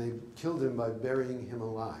 and they killed him by burying him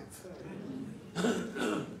alive.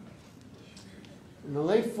 In the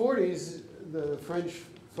late 40s, the French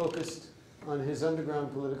focused on his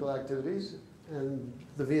underground political activities, and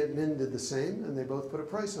the Viet Minh did the same, and they both put a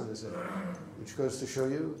price on his head, which goes to show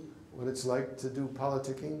you what it's like to do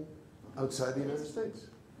politicking outside the United States.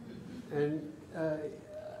 And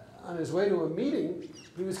on his way to a meeting,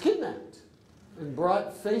 he was kidnapped and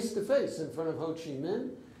brought face to face in front of Ho Chi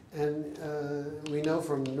Minh. And we know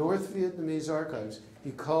from North Vietnamese archives,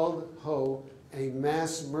 he called Ho a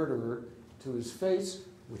mass murderer to his face,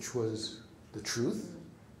 which was the truth.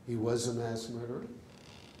 He was a mass murderer.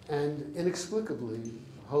 And inexplicably,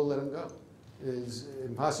 Ho let him go. It is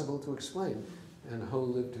impossible to explain. And Ho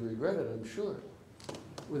lived to regret it, I'm sure.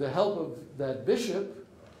 With the help of that bishop,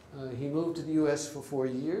 he moved to the US for 4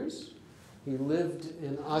 years. He lived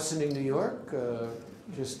in Ossining, New York,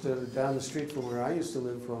 just down the street from where I used to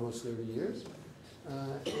live for almost 30 years.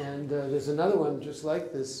 And there's another one just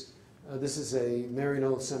like this. This is a Marion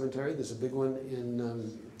Old Cemetery. There's a big one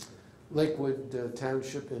in Lakewood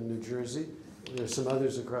Township in New Jersey. There's some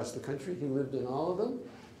others across the country. He lived in all of them.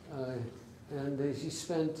 And he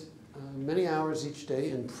spent many hours each day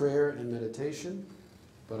in prayer and meditation,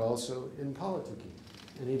 but also in politicking.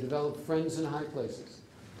 And he developed friends in high places.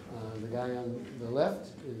 The guy on the left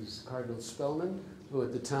is Cardinal Spellman, who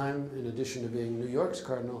at the time, in addition to being New York's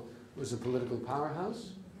cardinal, was a political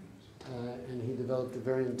powerhouse. And he developed a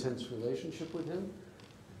very intense relationship with him.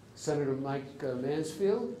 Senator Mike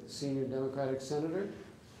Mansfield, senior Democratic senator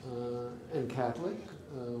and Catholic,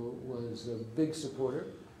 was a big supporter.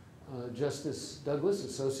 Justice Douglas,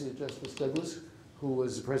 Associate Justice Douglas, who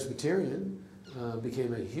was a Presbyterian,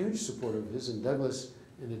 became a huge supporter of his. And Douglas,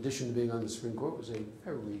 in addition to being on the Supreme Court, was a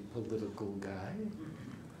very political guy.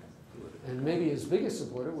 And maybe his biggest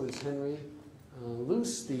supporter was Henry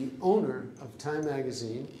Luce, the owner of Time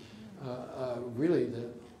magazine, really the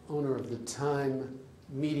owner of the Time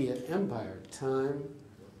media empire. Time,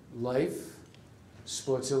 Life,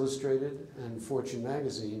 Sports Illustrated, and Fortune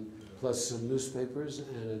magazine, plus some newspapers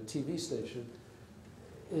and a TV station.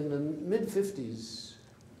 In the mid-50s,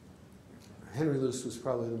 Henry Luce was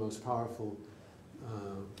probably the most powerful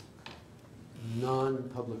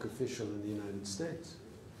non-public official in the United States,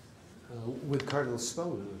 with Cardinal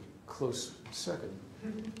Spellman, a close second.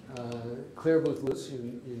 Clare Boothe Luce,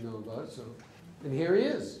 you know about, so. And here he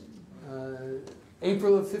is,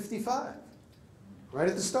 April of '55, right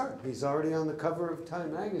at the start. He's already on the cover of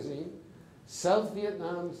Time magazine. South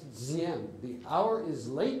Vietnam's Diem. The hour is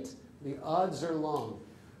late, the odds are long.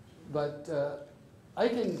 But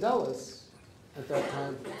Ike Dulles, at that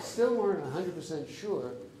time, still weren't 100%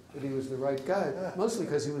 sure that he was the right guy, mostly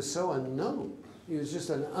because he was so unknown. He was just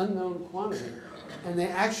an unknown quantity. And they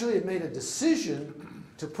actually had made a decision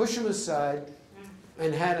to push him aside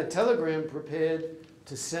and had a telegram prepared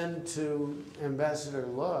to send to Ambassador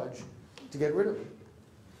Lodge to get rid of him.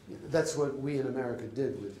 That's what we in America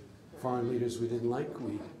did with foreign leaders we didn't like.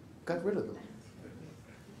 We got rid of them.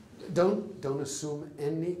 Don't assume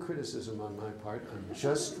any criticism on my part. I'm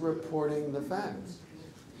just reporting the facts.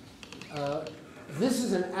 This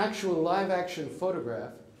is an actual live-action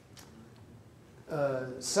photograph.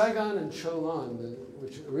 Saigon and Cholan,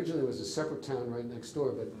 which originally was a separate town right next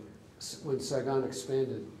door, but when Saigon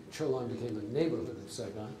expanded, Cholan became a neighborhood of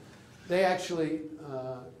Saigon. They actually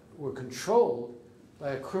were controlled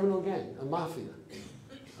by a criminal gang, a mafia.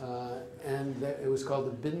 And it was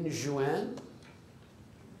called the Binh Duan.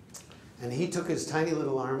 And he took his tiny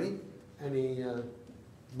little army and he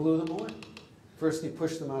blew them away. First he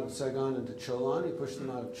pushed them out of Saigon into Cholan. He pushed them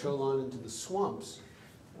out of Cholan into the swamps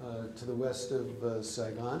to the west of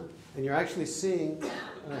Saigon. And you're actually seeing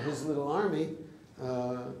his little army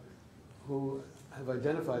who have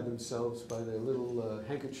identified themselves by their little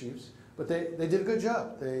handkerchiefs. But they did a good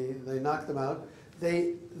job. They knocked them out.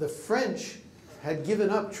 The French had given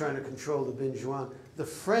up trying to control the Binh Duan. The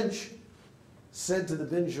French said to the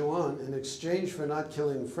Binh Duan, in exchange for not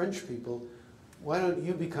killing French people, why don't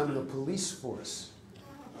you become the police force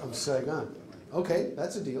of Saigon? Okay,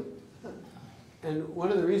 that's a deal. And one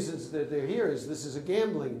of the reasons that they're here is this is a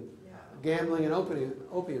gambling and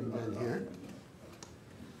opium den here.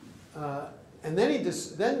 And then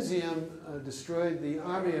Diem destroyed the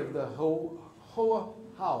army of the Hoa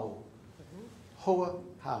Hao. Hoa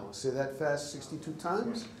Hao. Say that fast 62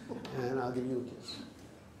 times, and I'll give you a kiss.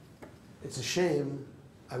 It's a shame.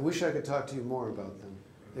 I wish I could talk to you more about them,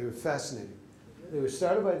 They were fascinating. They were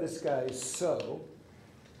started by this guy, So,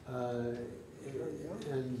 in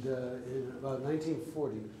about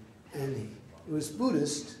 1940. And it was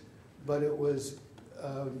Buddhist, but it was,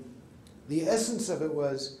 the essence of it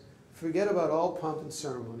was, forget about all pomp and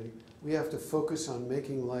ceremony. We have to focus on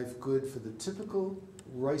making life good for the typical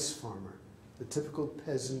rice farmer, the typical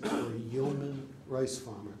peasant or yeoman rice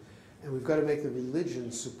farmer. And we've got to make the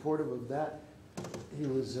religion supportive of that. He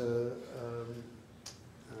was a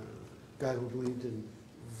guy who believed in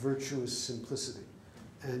virtuous simplicity.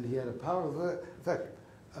 And he had a powerful effect.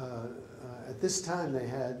 At this time, they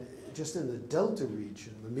had, just in the Delta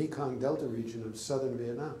region, the Mekong Delta region of southern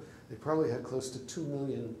Vietnam, they probably had close to 2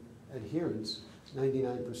 million adherents,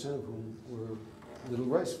 99% of whom were little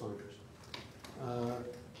rice farmers.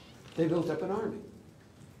 They built up an army,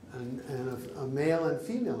 and a male and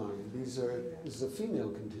female army. This is a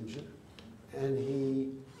female contingent. And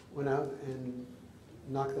he went out and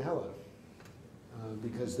knocked the hell out of them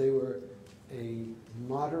because they were a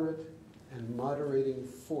moderate and moderating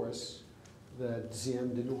force that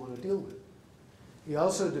Diem didn't want to deal with. He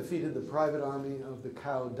also defeated the private army of the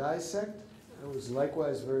Cao Dai sect. It was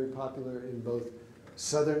likewise very popular in both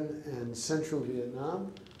southern and central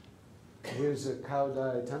Vietnam. Here's a Cao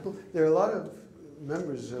Dai temple. There are a lot of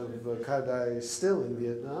members of Cao Dai still in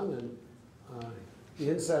Vietnam, and the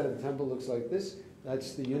inside of the temple looks like this.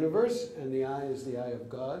 That's the universe, and the eye is the eye of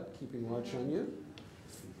God, keeping watch on you.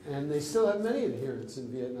 And they still have many adherents in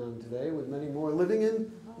Vietnam today, with many more living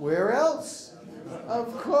in where else?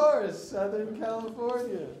 Of course, Southern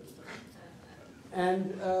California.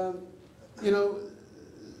 And, you know,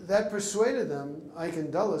 that persuaded them, Ike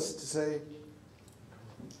and Dulles, to say,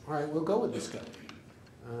 all right, we'll go with this guy.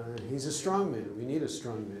 He's a strong man. We need a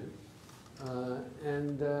strong man.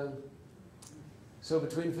 So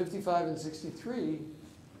between 55 and 63,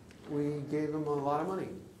 we gave him a lot of money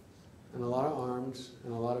and a lot of arms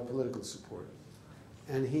and a lot of political support.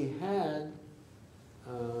 And he had,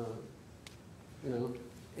 you know,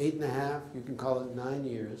 8.5, you can call it 9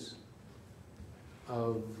 years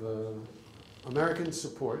of American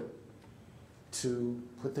support to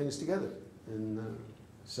put things together in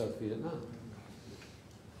South Vietnam.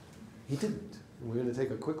 He didn't. And we're going to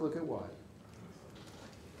take a quick look at why.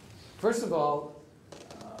 First of all,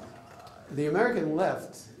 the American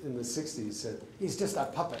left in the 60s said, he's just a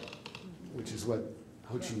puppet, which is what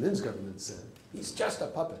Ho Chi Minh's government said. He's just a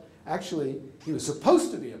puppet. Actually, he was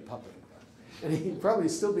supposed to be a puppet. And he'd probably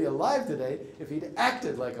still be alive today if he'd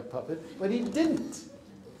acted like a puppet, but he didn't.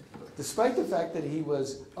 Despite the fact that he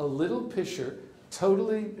was a little pisher,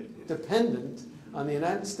 totally dependent on the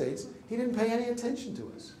United States, he didn't pay any attention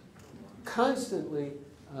to us. Constantly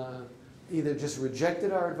either just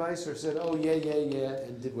rejected our advice or said, oh, yeah, yeah, yeah,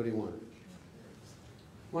 and did what he wanted.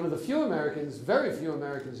 One of the few Americans, very few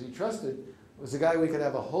Americans he trusted, was a guy we could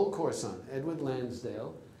have a whole course on, Edward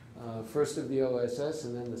Lansdale, first of the OSS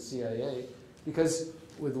and then the CIA, because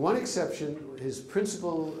with one exception, his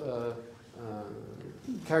principal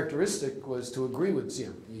characteristic was to agree with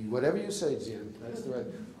Diem. Whatever you say, Diem, that's the right,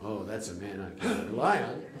 oh, that's a man I can rely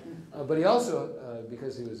on. But he also,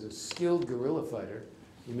 because he was a skilled guerrilla fighter,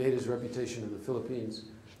 he made his reputation in the Philippines,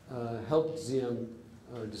 helped Diem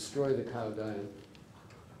destroy the Cao Dai and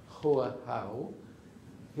Hoa Hao.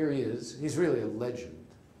 Here he is. He's really a legend.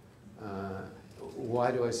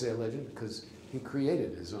 Why do I say a legend? Because he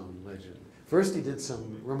created his own legend. First, he did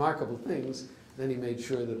some remarkable things. Then he made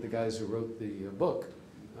sure that the guys who wrote the book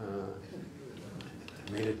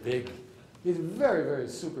made it big. He's a very, very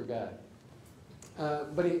super guy.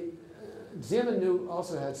 But Diem and Nhu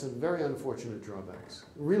also had some very unfortunate drawbacks,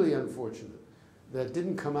 really unfortunate, that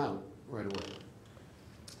didn't come out right away.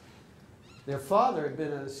 Their father had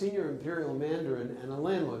been a senior imperial mandarin and a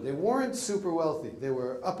landlord. They weren't super wealthy. They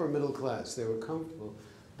were upper middle class. They were comfortable.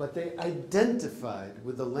 But they identified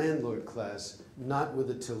with the landlord class, not with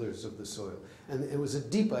the tillers of the soil. And it was a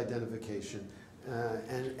deep identification.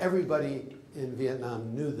 And everybody in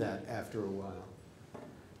Vietnam knew that after a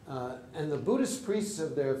while. And the Buddhist priests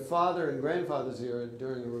of their father and grandfather's era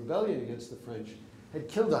during a rebellion against the French had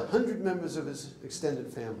killed 100 members of his extended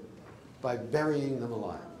family by burying them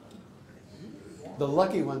alive. The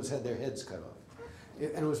lucky ones had their heads cut off.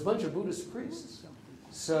 And it was a bunch of Buddhist priests.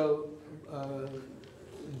 So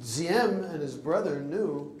Diem and his brother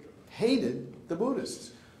Nhu hated the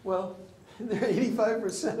Buddhists. Well, they're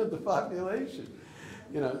 85% of the population.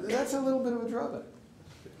 You know, that's a little bit of a drawback.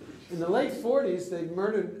 In the late 40s, they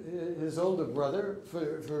murdered his older brother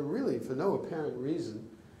for no apparent reason.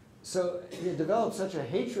 So he had developed such a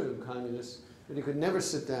hatred of communists that he could never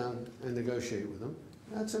sit down and negotiate with them.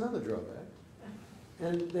 That's another drawback.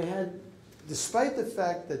 And they had despite the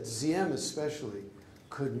fact that Ziem especially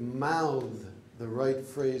could mouth the right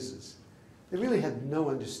phrases, they really had no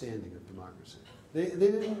understanding of democracy.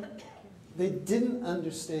 They didn't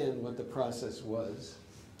understand what the process was.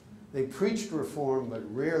 They preached reform but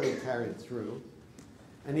rarely carried through.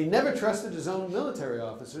 And he never trusted his own military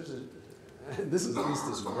officers. This is at least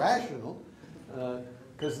as rational,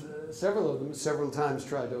 because several of them several times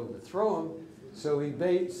tried to overthrow him. So he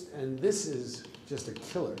based, and this is just a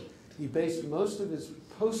killer, he based most of his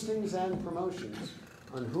postings and promotions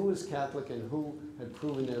on who was Catholic and who had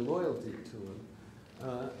proven their loyalty to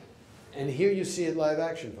him. And here you see it live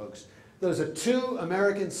action, folks. Those are 2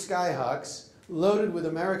 American Skyhawks loaded with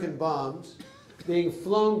American bombs being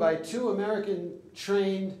flown by 2 American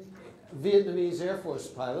trained Vietnamese Air Force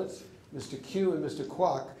pilots, Mr. Q and Mr.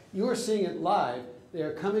 Kwok. You are seeing it live. They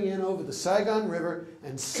are coming in over the Saigon River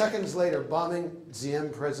and seconds later bombing Diem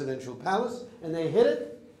Presidential Palace, and they hit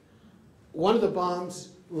it. One of the bombs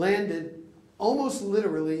landed almost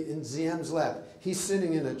literally in Diem's lap. He's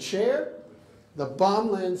sitting in a chair. The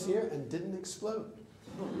bomb lands here and didn't explode.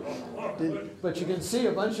 But you can see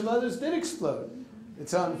a bunch of others did explode.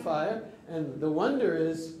 It's on fire. And the wonder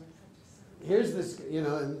is, here's this, you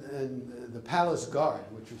know, and the palace guard,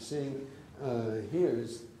 which you're seeing here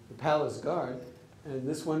is the palace guard. And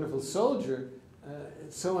this wonderful soldier,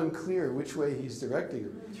 it's so unclear which way he's directing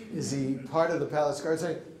him. Is he part of the palace guard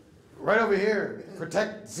saying, right over here,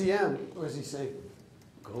 protect Diem? Or is he saying,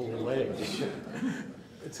 go away?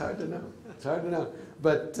 It's hard to know. It's hard to know.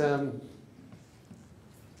 But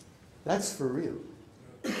that's for real.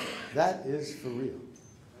 That is for real.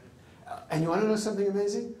 And you want to know something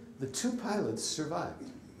amazing? The 2 pilots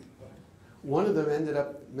survived. One of them ended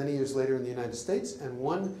up many years later in the United States, and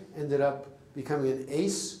one ended up becoming an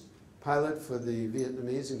ace pilot for the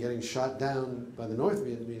Vietnamese and getting shot down by the North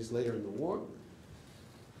Vietnamese later in the war.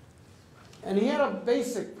 And he had a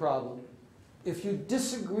basic problem. If you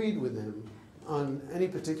disagreed with him on any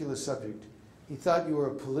particular subject, he thought you were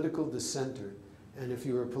a political dissenter. And if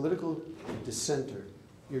you were a political dissenter,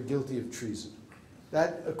 you're guilty of treason.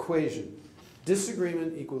 That equation,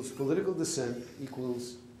 disagreement equals political dissent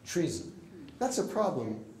equals treason. That's a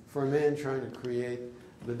problem for a man trying to create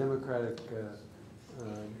the democratic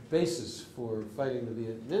basis for fighting the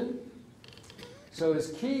Viet Minh. So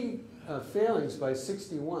his key failings by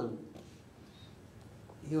 61,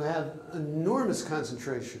 you have enormous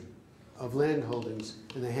concentration of land holdings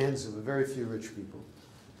in the hands of a very few rich people.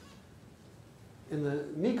 In the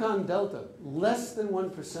Mekong Delta, less than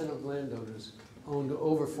 1% of landowners owned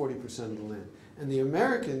over 40% of the land. And the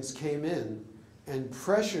Americans came in and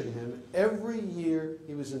pressured him every year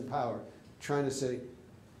he was in power, trying to say,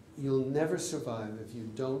 you'll never survive if you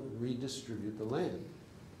don't redistribute the land.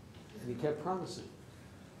 And he kept promising.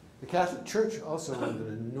 The Catholic Church also owned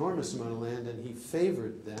an enormous amount of land, and he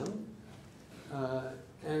favored them.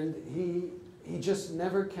 And he just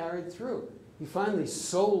never carried through. He finally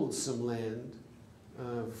sold some land,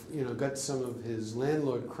 you know, got some of his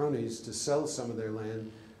landlord cronies to sell some of their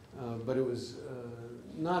land, but it was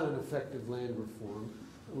not an effective land reform.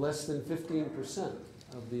 Less than 15%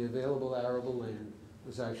 of the available arable land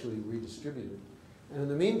was actually redistributed. And in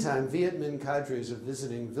the meantime, Viet Minh cadres are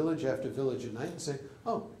visiting village after village at night and say,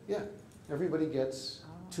 oh, yeah, everybody gets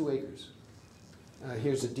 2 acres.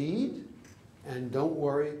 Here's a deed, and don't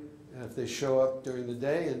worry if they show up during the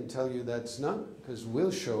day and tell you that's not, because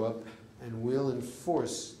we'll show up and we'll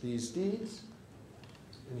enforce these deeds.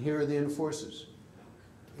 And here are the enforcers.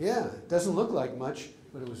 Yeah, it doesn't look like much,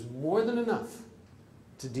 but it was more than enough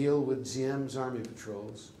to deal with Diem's army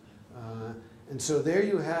patrols. And so there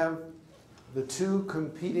you have the 2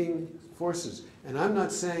 competing forces. And I'm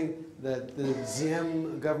not saying that the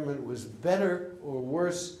Diem government was better or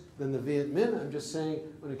worse than the Viet Minh. I'm just saying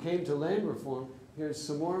when it came to land reform, here's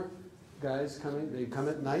some more guys coming. They come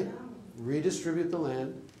at night, redistribute the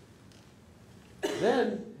land.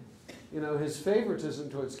 Then, you know, his favoritism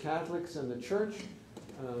towards Catholics and the church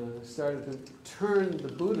started to turn the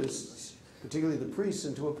Buddhists, particularly the priests,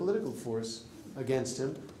 into a political force against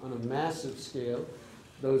him on a massive scale.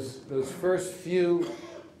 Those first few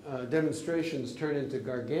demonstrations turned into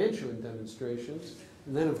gargantuan demonstrations.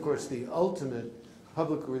 And then, of course, the ultimate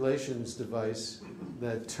public relations device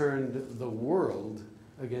that turned the world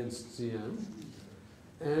against Diem.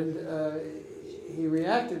 And he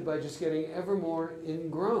reacted by just getting ever more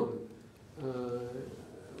ingrown.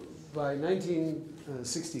 By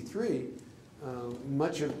 1963,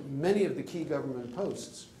 many of the key government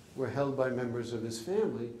posts were held by members of his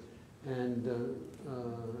family, and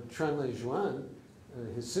Tran Le Juan,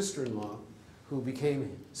 his sister-in-law, who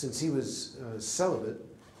became, since he was celibate,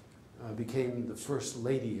 became the First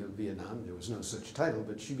Lady of Vietnam. There was no such title,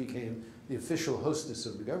 but she became the official hostess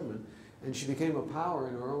of the government, and she became a power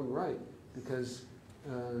in her own right because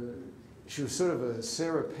she was sort of a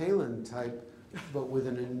Sarah Palin type, but with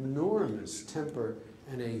an enormous temper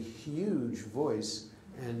and a huge voice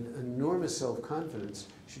and enormous self-confidence.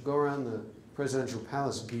 She'd go around the presidential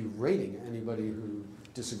palace berating anybody who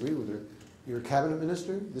disagreed with her. You're a cabinet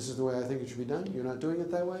minister? This is the way I think it should be done? You're not doing it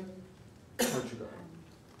that way? Out you go.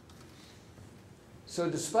 So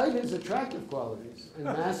despite his attractive qualities and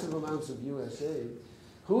massive amounts of U.S. aid,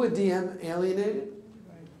 who had Diem alienated?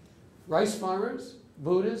 Rice farmers,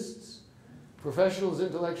 Buddhists, professionals,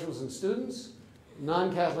 intellectuals, and students,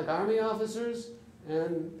 non-Catholic army officers,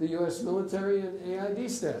 and the U.S. military and AID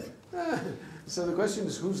staff. So the question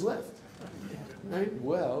is, who's left? Right?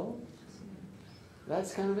 Well,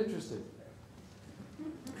 that's kind of interesting.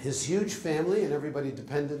 His huge family and everybody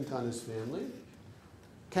dependent on his family,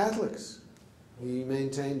 Catholics. He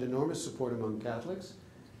maintained enormous support among Catholics,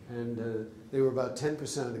 and they were about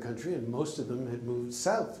 10% of the country, and most of them had moved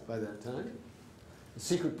south by that time. The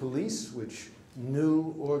secret police, which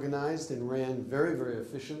knew, organized, and ran very, very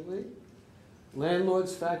efficiently.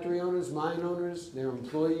 Landlords, factory owners, mine owners, their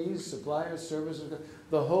employees, suppliers, services,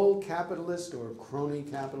 the whole capitalist or crony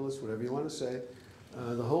capitalist, whatever you want to say,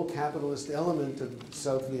 the whole capitalist element of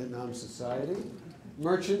South Vietnam society.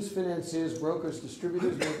 Merchants, financiers, brokers,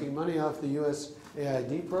 distributors making money off the U.S.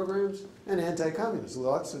 AID programs, and anti-communists,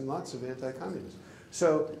 lots and lots of anti-communists.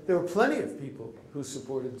 So there were plenty of people who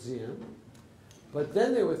supported Diem, but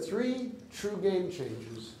then there were three true game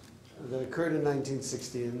changers that occurred in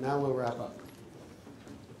 1960, and now we'll wrap up.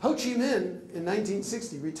 Ho Chi Minh, in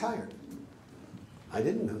 1960, retired. I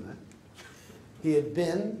didn't know that. He had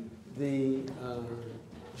been the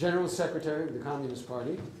General Secretary of the Communist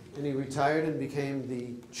Party, and he retired and became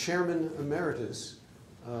the Chairman Emeritus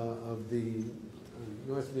of the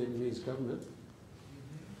North Vietnamese government.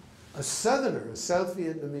 A Southerner, a South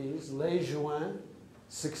Vietnamese, Le Duan,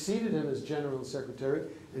 succeeded him as General Secretary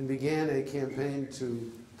and began a campaign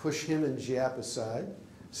to push him and Giap aside.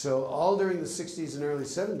 So all during the 60s and early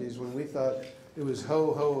 70s, when we thought it was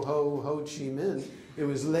Ho Chi Minh, it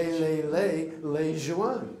was Le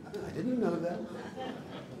Duan. I didn't know that.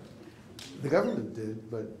 The government did,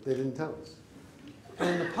 but they didn't tell us.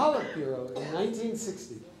 And the Politburo in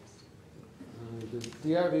 1960, the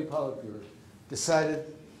DRV Politburo decided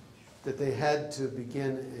that they had to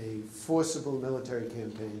begin a forcible military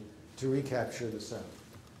campaign to recapture the South.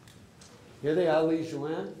 Here they are, Le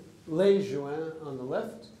Duan on the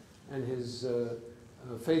left, and his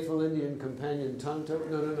faithful Indian companion Tonto,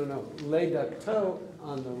 Le Duc To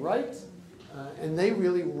on the right, and they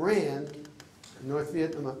really ran North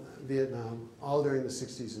Vietnam all during the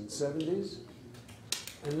 60s and 70s.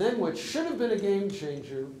 And then what should have been a game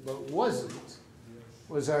changer, but wasn't,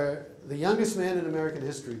 was the youngest man in American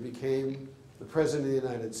history became the President of the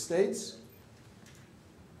United States.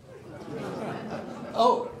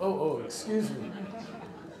 Excuse me.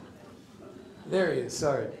 There he is,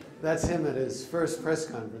 sorry. That's him at his first press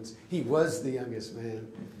conference. He was the youngest man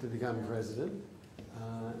to become president.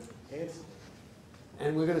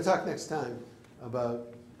 And we're going to talk next time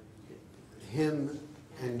about him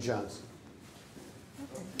and Johnson.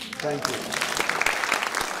 Thank you.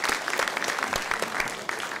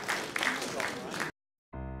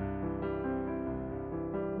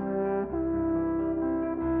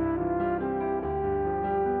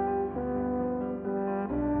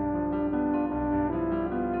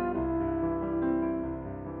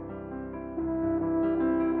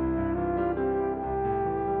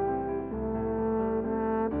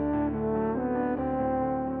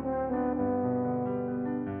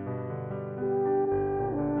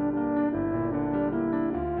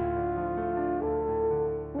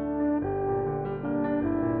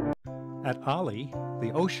 At OLLI,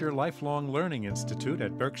 the Osher Lifelong Learning Institute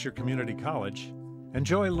at Berkshire Community College,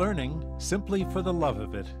 enjoy learning simply for the love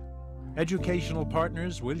of it. Educational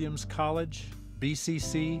partners Williams College,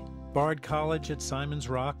 BCC, Bard College at Simon's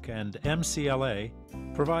Rock, and MCLA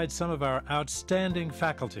provide some of our outstanding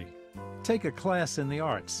faculty. Take a class in the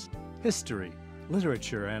arts, history,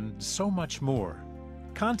 literature, and so much more.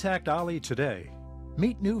 Contact OLLI today.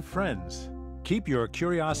 Meet new friends. Keep your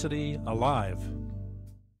curiosity alive.